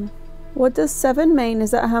 7. What does 7 mean?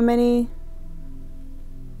 Is that how many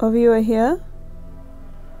of you are here?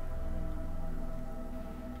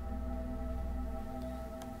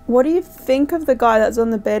 What do you think of the guy that's on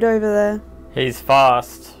the bed over there? He's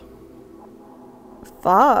fast.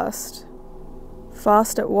 Fast?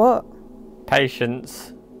 Fast at what?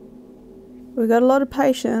 Patience. We got a lot of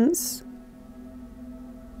patience.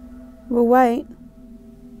 We'll wait.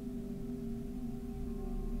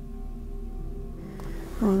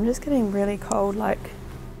 Oh, I'm just getting really cold, like...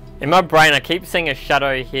 In my brain, I keep seeing a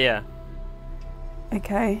shadow here.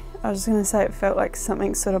 Okay, I was just gonna say it felt like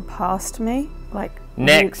something sort of passed me, like...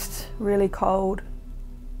 Next. Really cold.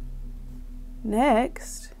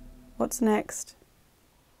 Next? What's next?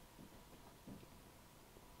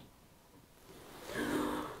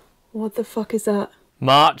 What the fuck is that?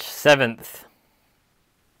 March 7th.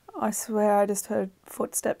 I swear I just heard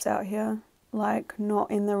footsteps out here. Like, not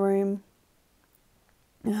in the room.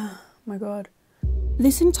 Oh my god.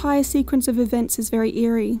 This entire sequence of events is very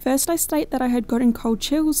eerie. First I state that I had gotten cold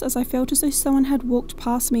chills as I felt as though someone had walked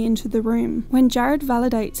past me into the room, when Jared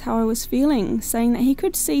validates how I was feeling, saying that he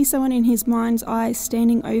could see someone in his mind's eye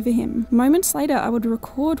standing over him. Moments later I would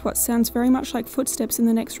record what sounds very much like footsteps in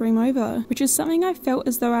the next room over, which is something I felt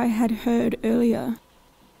as though I had heard earlier.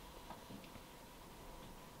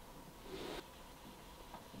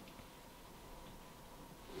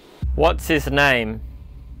 What's his name?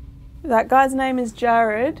 That guy's name is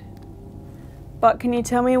Jared, but can you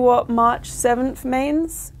tell me what March 7th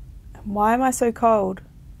means? Why am I so cold?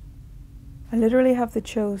 I literally have the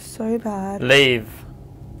chills so bad. Leave.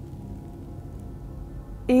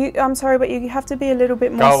 I'm sorry, but you have to be a little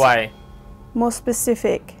bit more... Go away. More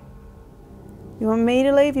specific. You want me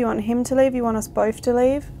to leave? You want him to leave? You want us both to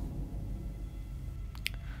leave?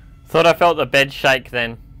 Thought I felt the bed shake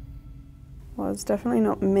then. Well, it's definitely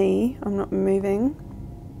not me. I'm not moving.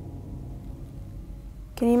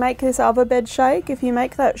 Can you make this other bed shake? If you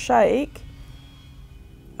make that shake,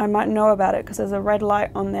 I might know about it because there's a red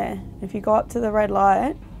light on there. If you go up to the red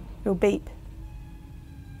light, it'll beep.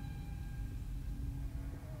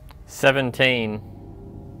 17.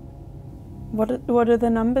 What do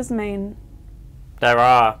the numbers mean? There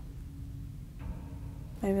are.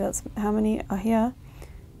 Maybe that's how many are here.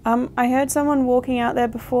 I heard someone walking out there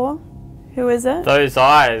before. Who is it? Those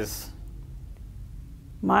eyes.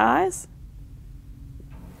 My eyes?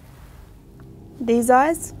 These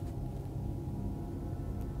eyes?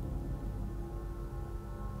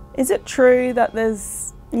 Is it true that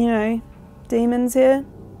there's, you know, demons here?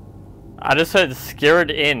 I just heard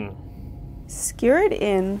scared in. Scared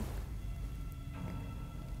in?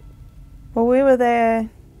 Well, we were there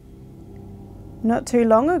not too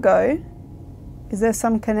long ago. Is there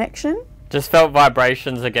some connection? Just felt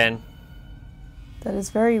vibrations again. That is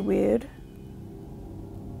very weird.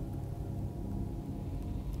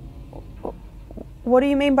 What do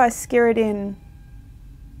you mean by scared in?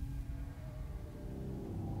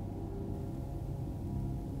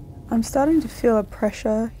 I'm starting to feel a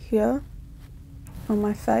pressure here on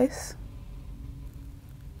my face.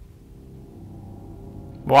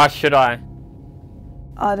 Why should I?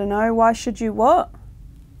 I don't know. Why should you what?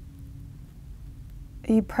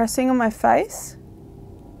 Are you pressing on my face?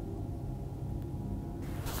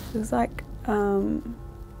 Feels like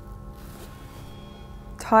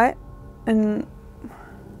tight and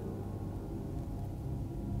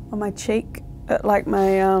on my cheek, like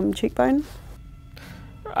my cheekbone.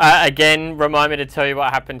 Again, remind me to tell you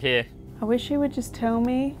what happened here. I wish you would just tell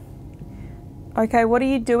me. Okay, what are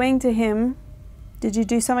you doing to him? Did you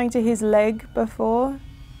do something to his leg before?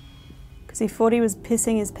 Because he thought he was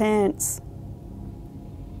pissing his pants.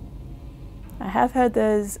 I have heard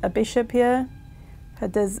there's a bishop here.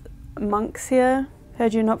 Heard there's monks here.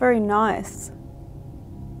 Heard you're not very nice.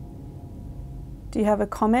 Do you have a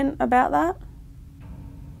comment about that?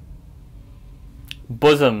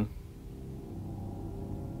 Bosom.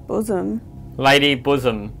 Bosom? Lady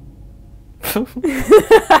bosom.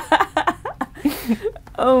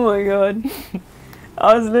 Oh my god.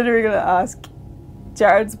 I was literally going to ask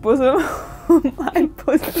Jared's bosom or my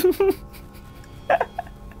bosom.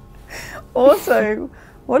 Also,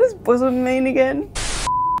 what does bosom mean again?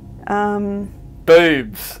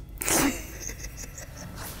 Boobs.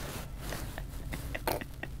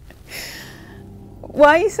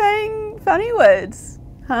 Why are you saying funny words?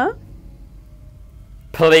 Huh?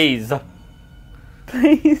 Please.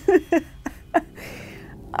 Please.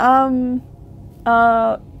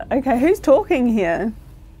 Okay, who's talking here?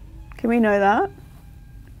 Can we know that?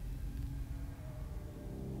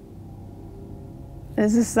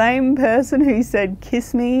 It's the same person who said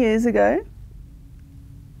kiss me years ago.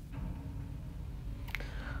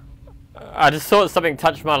 I just thought something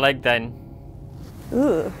touched my leg then.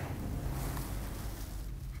 Ugh.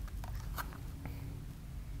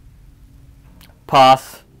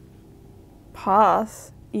 Pass.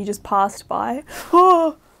 Pass? You just passed by?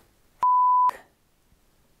 Oh!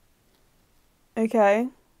 Okay.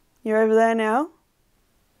 You're over there now?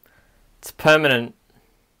 It's permanent.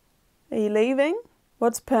 Are you leaving?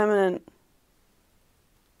 What's permanent?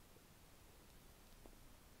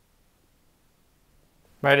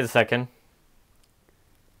 Wait a second.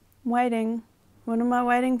 I'm waiting. What am I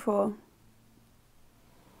waiting for?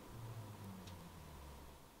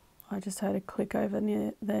 I just heard a click over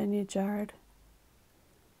near Jared.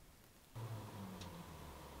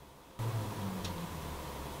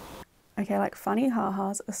 Okay, like funny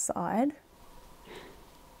ha-has aside.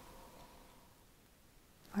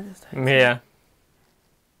 I just heard Yeah.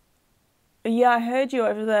 Yeah, I heard you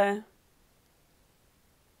over there.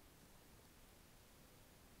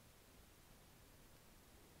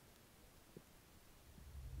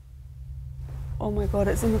 Oh my god,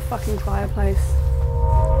 it's in the fucking fireplace.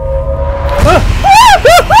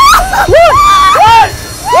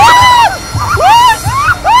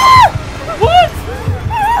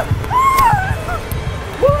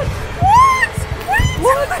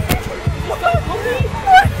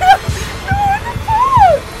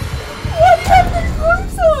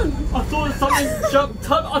 I thought something jumped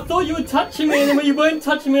up. I thought you were touching me, and then when you weren't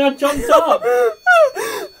touching me, I jumped up.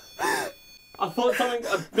 I thought something,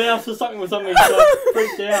 a mouse or something was on me, so I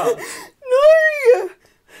freaked out. No!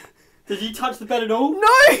 Did you touch the bed at all? No!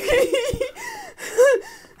 Okay,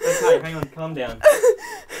 hang on, calm down.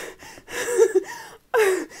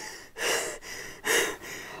 Oh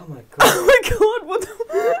my god. Oh my god, what the...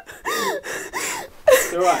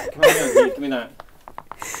 It's alright, calm down. Here, give me that.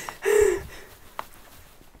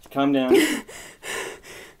 Calm down.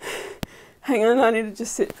 Hang on, I need to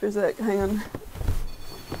just sit for a sec. Hang on.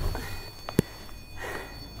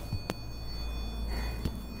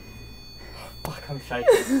 Fuck, I'm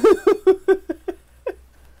shaking.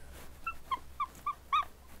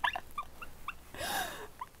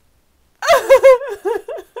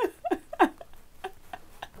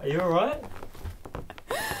 Are you alright?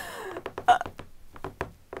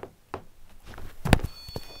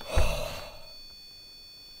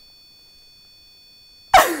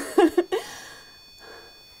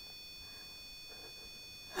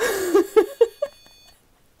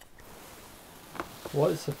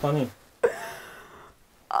 What is so funny?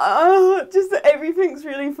 Just that everything's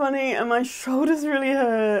really funny and my shoulders really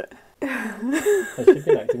hurt. Has she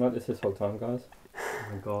been acting like this whole time, guys? Oh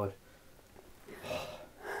my god.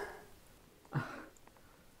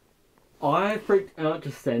 I freaked out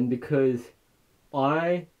just then because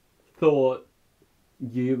I thought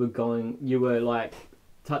you were like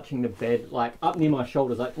touching the bed, like up near my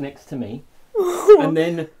shoulders, like next to me. And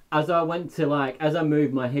then as I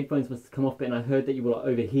moved, my headphones must have come off, and I heard that you were like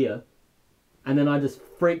over here. And then I just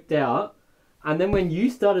freaked out. And then when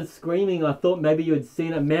you started screaming, I thought maybe you had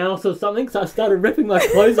seen a mouse or something, so I started ripping my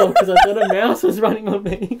clothes off because I thought a mouse was running on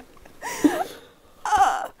me.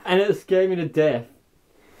 And it scared me to death.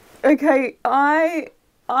 Okay, I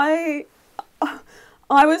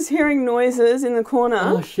was hearing noises in the corner.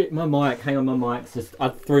 Oh shit, my mic. Hang on, my mic's just... I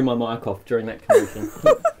threw my mic off during that commotion.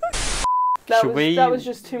 That was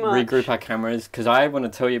just too much. Regroup our cameras? Because I want to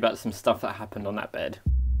tell you about some stuff that happened on that bed.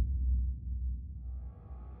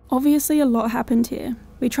 Obviously a lot happened here.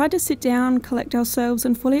 We tried to sit down, collect ourselves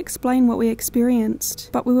and fully explain what we experienced,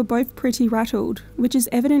 but we were both pretty rattled, which is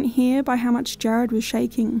evident here by how much Jared was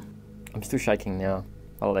shaking. I'm still shaking now.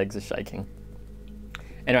 My legs are shaking.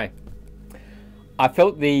 Anyway, I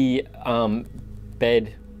felt the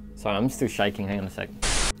bed... Sorry, I'm still shaking. Hang on a sec.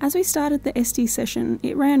 As we started the SD session,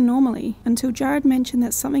 it ran normally until Jared mentioned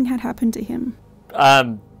that something had happened to him.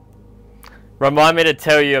 Remind me to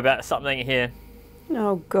tell you about something here.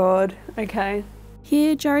 Oh god, okay.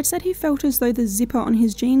 Here, Jared said he felt as though the zipper on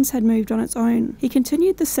his jeans had moved on its own. He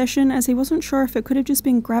continued the session as he wasn't sure if it could have just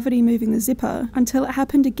been gravity moving the zipper, until it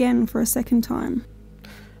happened again for a second time.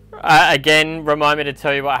 Again, remind me to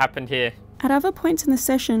tell you what happened here. At other points in the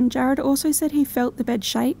session, Jared also said he felt the bed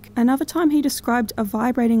shake. Another time he described a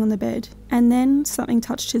vibrating on the bed, and then something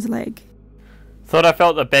touched his leg. Thought I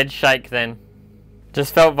felt the bed shake then.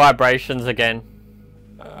 Just felt vibrations again.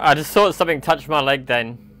 I just thought something touched my leg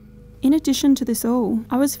then. In addition to this all,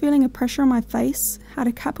 I was feeling a pressure on my face, had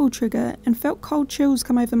a capel trigger, and felt cold chills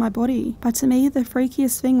come over my body. But to me, the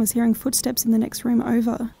freakiest thing was hearing footsteps in the next room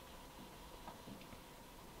over.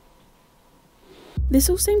 This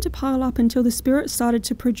all seemed to pile up until the spirit started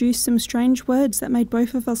to produce some strange words that made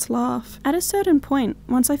both of us laugh. At a certain point,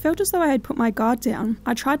 once I felt as though I had put my guard down,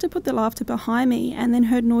 I tried to put the laughter behind me and then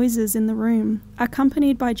heard noises in the room,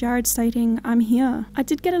 accompanied by Jared stating, "I'm here." I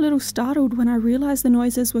did get a little startled when I realised the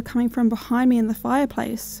noises were coming from behind me in the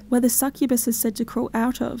fireplace, where the succubus is said to crawl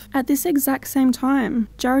out of. At this exact same time,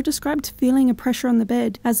 Jared described feeling a pressure on the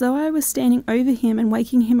bed, as though I was standing over him and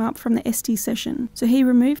waking him up from the SD session. So he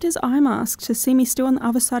removed his eye mask to see me still on the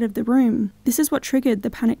other side of the room. This is what triggered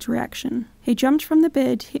the panicked reaction. He jumped from the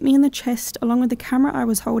bed, hit me in the chest along with the camera I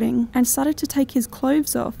was holding, and started to take his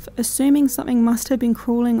clothes off, assuming something must have been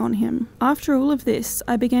crawling on him. After all of this,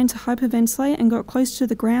 I began to hyperventilate and got close to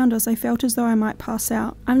the ground as I felt as though I might pass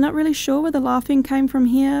out. I'm not really sure where the laughing came from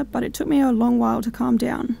here, but it took me a long while to calm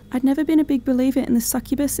down. I'd never been a big believer in the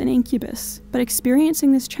succubus and incubus, but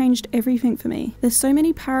experiencing this changed everything for me. There's so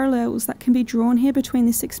many parallels that can be drawn here between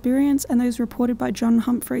this experience and those reported by John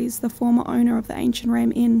Humphreys, the former owner of the Ancient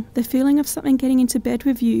Ram Inn. The feeling of something getting into bed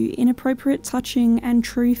with you, inappropriate touching, and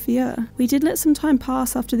true fear. We did let some time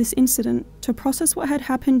pass after this incident to process what had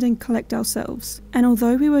happened and collect ourselves. And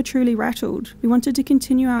although we were truly rattled, we wanted to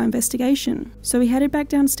continue our investigation. So we headed back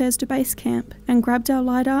downstairs to base camp and grabbed our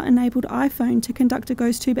LiDAR-enabled iPhone to conduct a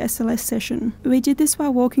GhostTube SLS session. We did this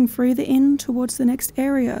while walking through the inn towards the next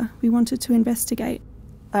area we wanted to investigate.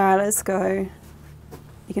 Alright, let's go.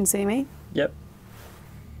 You can see me? Yep.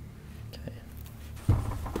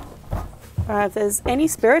 Alright, if there's any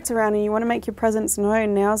spirits around and you want to make your presence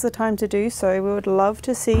known, now's the time to do so. We would love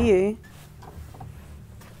to see you.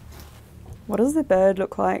 What does the bird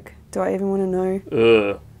look like? Do I even want to know?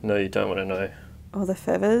 Ugh. No, you don't want to know. Oh, the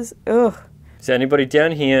feathers? Ugh. Is there anybody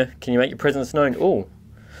down here? Can you make your presence known? Oh.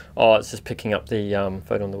 Oh, it's just picking up the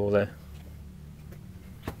photo on the wall there.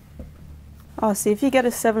 Oh, see if you get a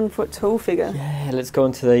 7-foot tall figure. Yeah, let's go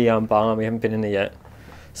into the barn. We haven't been in there yet.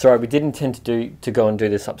 Sorry, we did intend to go and do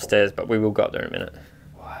this upstairs, but we will go up there in a minute.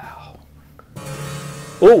 Wow.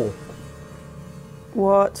 Oh!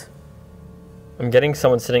 What? I'm getting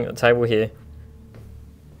someone sitting at the table here.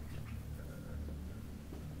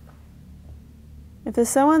 If there's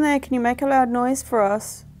someone there, can you make a loud noise for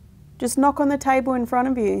us? Just knock on the table in front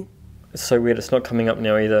of you. It's so weird, it's not coming up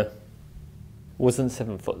now either. Wasn't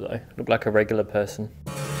 7 foot though. Looked like a regular person.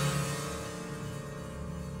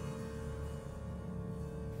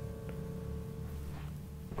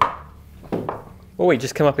 Oh, he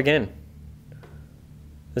just come up again.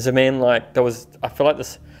 There's a man like, I feel like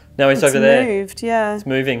this, now he's over there. It's moved, yeah. It's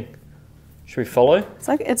moving. Should we follow? It's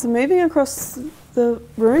like it's moving across the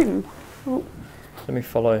room. Oh. Let me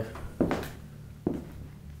follow.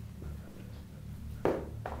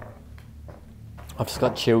 I've just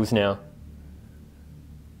got chills now.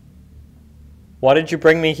 Why did you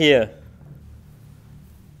bring me here?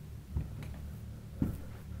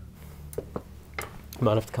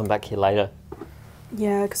 Might have to come back here later.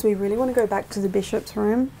 Yeah, because we really want to go back to the bishop's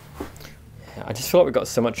room. Yeah, I just feel like we've got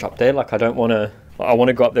so much up there. Like I don't want to. I want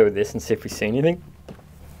to go up there with this and see if we see anything.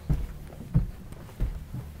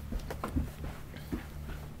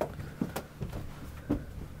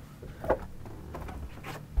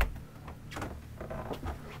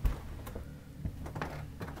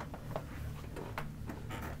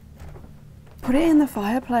 Put it in the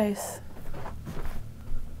fireplace.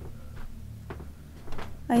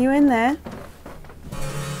 Are you in there?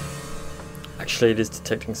 Actually, it is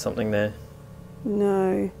detecting something there.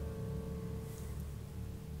 No.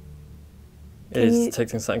 It is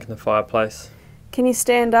detecting something in the fireplace. Can you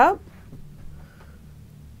stand up?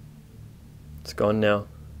 It's gone now.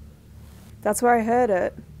 That's where I heard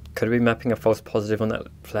it. Could it be mapping a false positive on that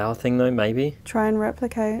flower thing though, maybe? Try and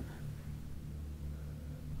replicate.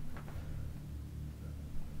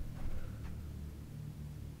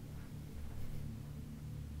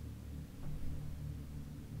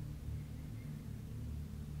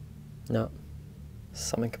 No.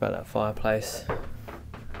 Something about that fireplace.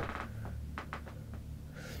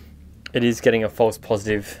 It is getting a false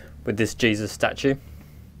positive with this Jesus statue.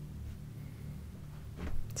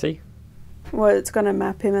 See? Well, it's going to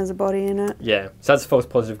map him as a body in it. Yeah, so that's a false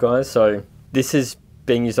positive, guys. So this is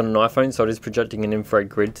being used on an iPhone, so it is projecting an infrared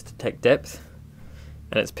grid to detect depth.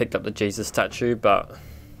 And it's picked up the Jesus statue, but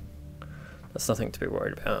that's nothing to be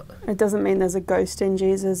worried about. It doesn't mean there's a ghost in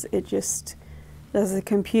Jesus. It just... There's a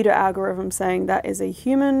computer algorithm saying that is a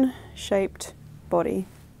human-shaped body.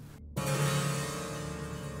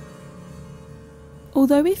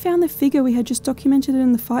 Although we found the figure we had just documented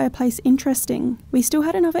in the fireplace interesting, we still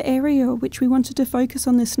had another area which we wanted to focus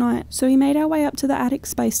on this night, so we made our way up to the attic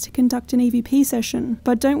space to conduct an EVP session.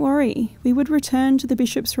 But don't worry, we would return to the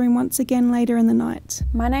bishop's room once again later in the night.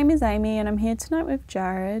 My name is Amy and I'm here tonight with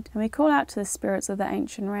Jared, and we call out to the spirits of the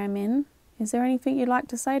ancient Ram Inn. Is there anything you'd like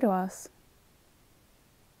to say to us?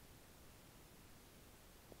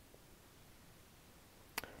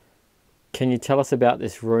 Can you tell us about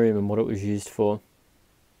this room and what it was used for?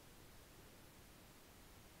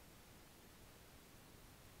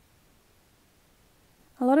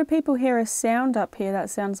 A lot of people hear a sound up here that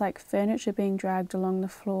sounds like furniture being dragged along the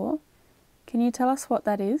floor. Can you tell us what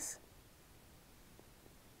that is?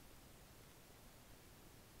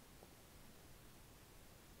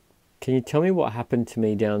 Can you tell me what happened to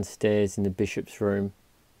me downstairs in the bishop's room?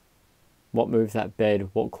 What moved that bed?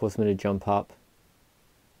 What caused me to jump up?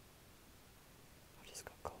 I just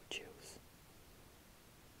got cold chills.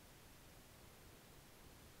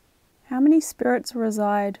 How many spirits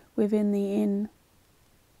reside within the inn?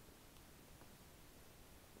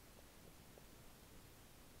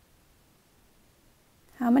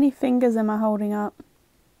 How many fingers am I holding up?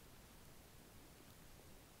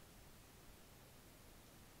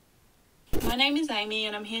 My name is Amy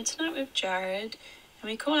and I'm here tonight with Jared,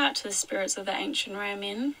 and we call out to the spirits of the ancient Ram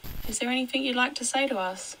Inn. Is there anything you'd like to say to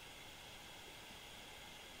us?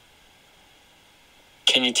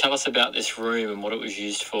 Can you tell us about this room and what it was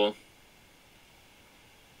used for?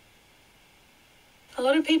 A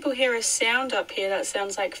lot of people hear a sound up here that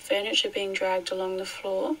sounds like furniture being dragged along the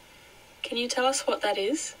floor. Can you tell us what that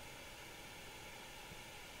is?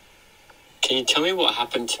 Can you tell me what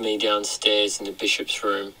happened to me downstairs in the bishop's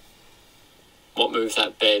room? What moved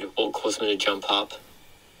that bed? What caused me to jump up?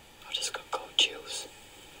 I just got cold chills.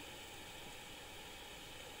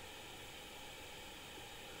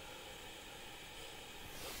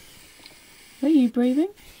 Are you breathing?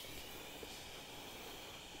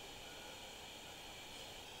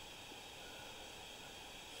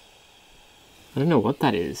 I don't know what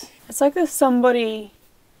that is. It's like there's somebody,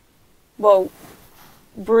 well,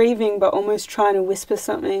 breathing but almost trying to whisper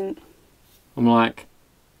something. I'm like...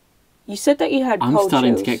 You said that you had cold chills. I'm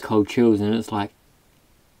starting to get cold chills and it's like...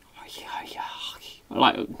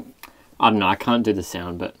 Like, I don't know, I can't do the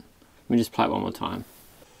sound, but let me just play it one more time.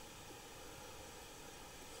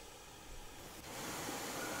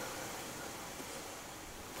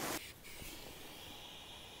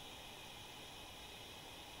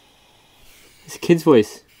 It's a kid's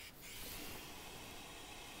voice.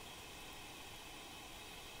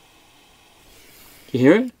 You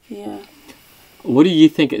hear it? Yeah. What do you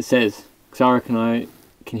think it says? Because I reckon I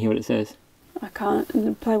can hear what it says. I can't.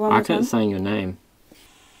 Play one I more reckon time. it's saying your name.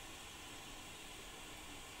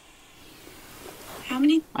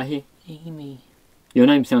 many? I hear Amy. Your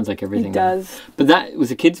name sounds like everything. It does. But that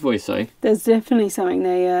was a kid's voice, though. There's definitely something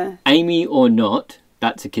there, yeah. Amy or not,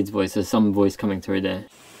 that's a kid's voice. There's some voice coming through there.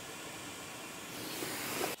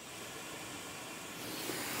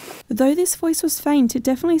 Though this voice was faint, it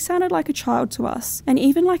definitely sounded like a child to us, and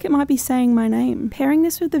even like it might be saying my name. Pairing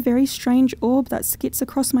this with the very strange orb that skits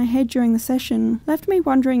across my head during the session left me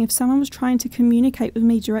wondering if someone was trying to communicate with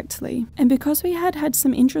me directly. And because we had had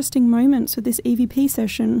some interesting moments with this EVP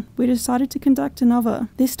session, we decided to conduct another,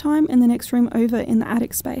 this time in the next room over in the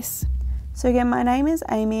attic space. So again, my name is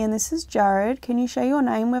Amy and this is Jared. Can you share your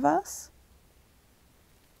name with us?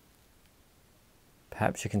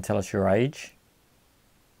 Perhaps you can tell us your age?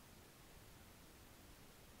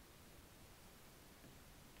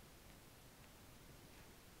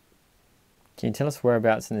 Can you tell us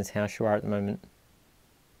whereabouts in this house you are at the moment?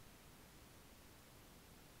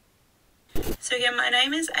 So again, my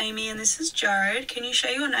name is Amy and this is Jared. Can you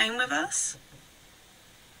share your name with us?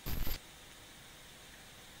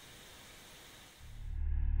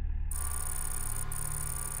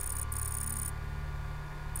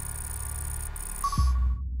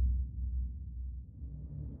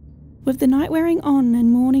 With the night wearing on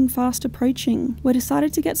and morning fast approaching, we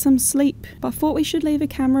decided to get some sleep, but thought we should leave a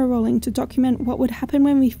camera rolling to document what would happen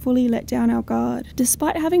when we fully let down our guard.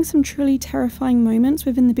 Despite having some truly terrifying moments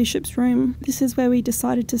within the bishop's room, this is where we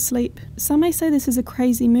decided to sleep. Some may say this is a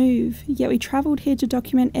crazy move, yet we travelled here to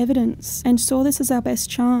document evidence and saw this as our best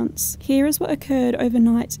chance. Here is what occurred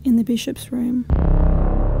overnight in the bishop's room.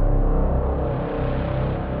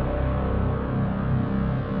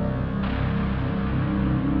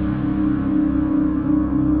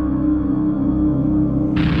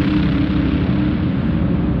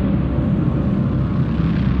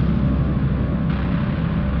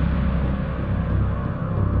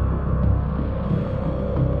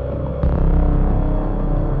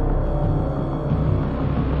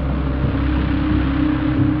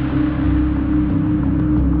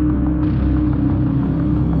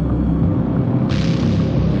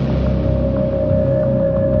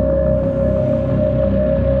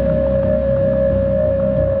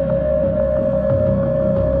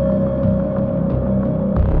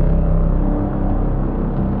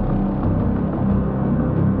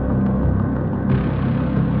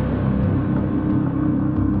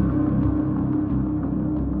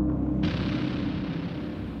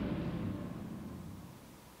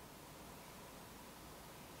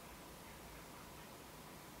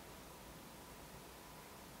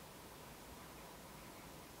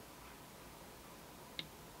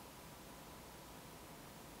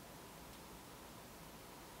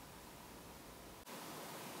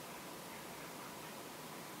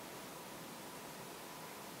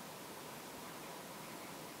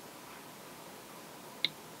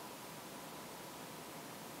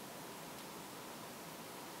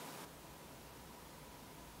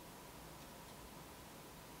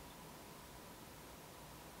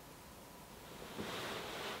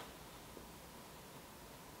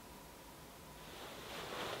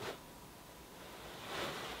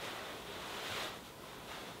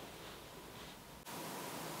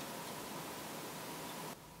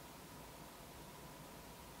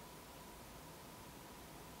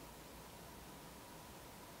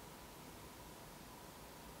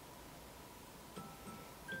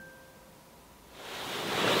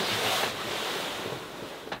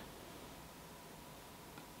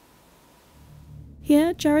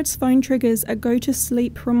 Here, Jared's phone triggers a go to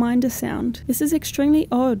sleep reminder sound. This is extremely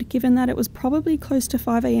odd given that it was probably close to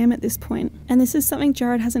 5 AM at this point, and this is something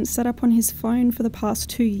Jared hasn't set up on his phone for the past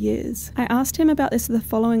 2 years. I asked him about this the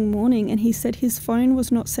following morning and he said his phone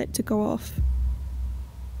was not set to go off.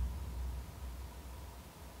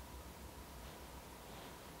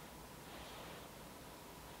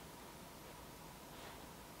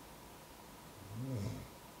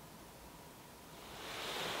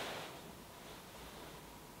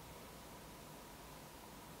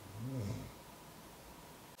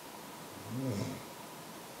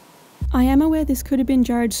 I am aware this could have been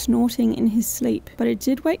Jared snorting in his sleep, but it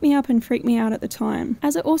did wake me up and freak me out at the time,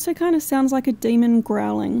 as it also kind of sounds like a demon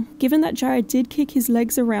growling. Given that Jared did kick his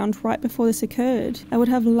legs around right before this occurred, I would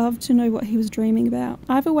have loved to know what he was dreaming about.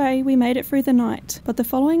 Either way, we made it through the night, but the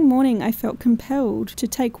following morning I felt compelled to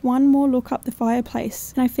take one more look up the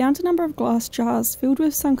fireplace, and I found a number of glass jars filled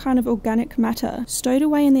with some kind of organic matter, stowed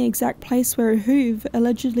away in the exact place where a hoof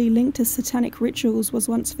allegedly linked to satanic rituals was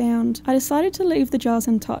once found. I decided to leave the jars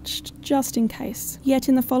untouched, just in case. Yet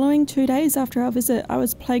in the following 2 days after our visit, I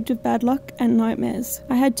was plagued with bad luck and nightmares.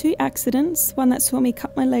 I had 2 accidents, one that saw me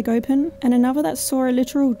cut my leg open, and another that saw a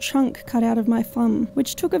literal chunk cut out of my thumb,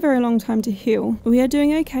 which took a very long time to heal. We are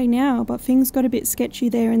doing okay now, but things got a bit sketchy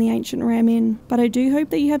there in the Ancient Ram Inn. But I do hope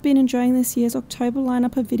that you have been enjoying this year's October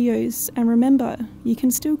lineup of videos, and remember, you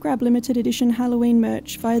can still grab limited edition Halloween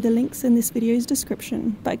merch via the links in this video's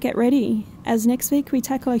description. But get ready, as next week we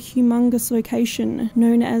tackle a humongous location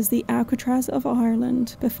known as the Alcatraz of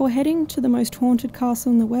Ireland, before heading to the most haunted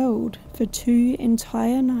castle in the world for 2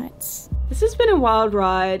 entire nights. This has been a wild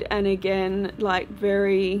ride, and again, like,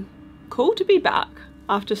 very cool to be back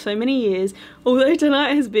after so many years, although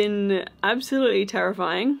tonight has been absolutely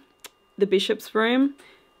terrifying. The bishop's room.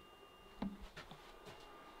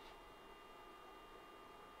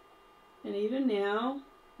 And even now,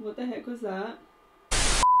 what the heck was that?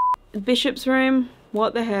 The bishop's room,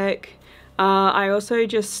 what the heck. I also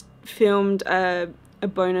just filmed a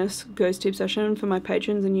bonus ghost tube session for my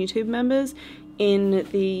patrons and YouTube members in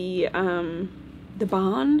the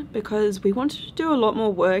barn, because we wanted to do a lot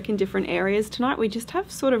more work in different areas tonight. We just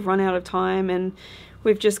have sort of run out of time, and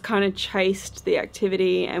we've just kind of chased the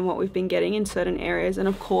activity and what we've been getting in certain areas, and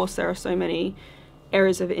of course there are so many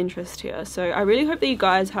areas of interest here. So I really hope that you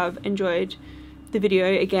guys have enjoyed the video.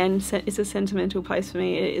 Again, it's a sentimental place for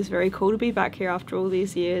me. It is very cool to be back here after all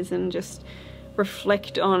these years and just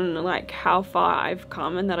reflect on like how far I've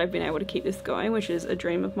come and that I've been able to keep this going, which is a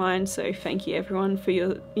dream of mine. So thank you everyone for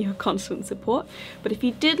your constant support. But if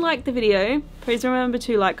you did like the video, please remember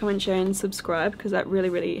to like, comment, share and subscribe, because that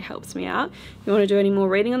really helps me out. If you want to do any more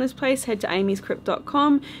reading on this place, head to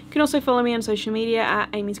AmysCrypt.com. You can also follow me on social media at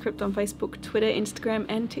AmysCrypt on Facebook, Twitter, Instagram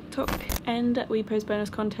and TikTok, and we post bonus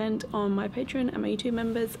content on my Patreon and my YouTube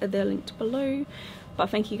members. They're linked below. But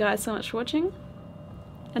thank you guys so much for watching.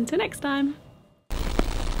 Until next time.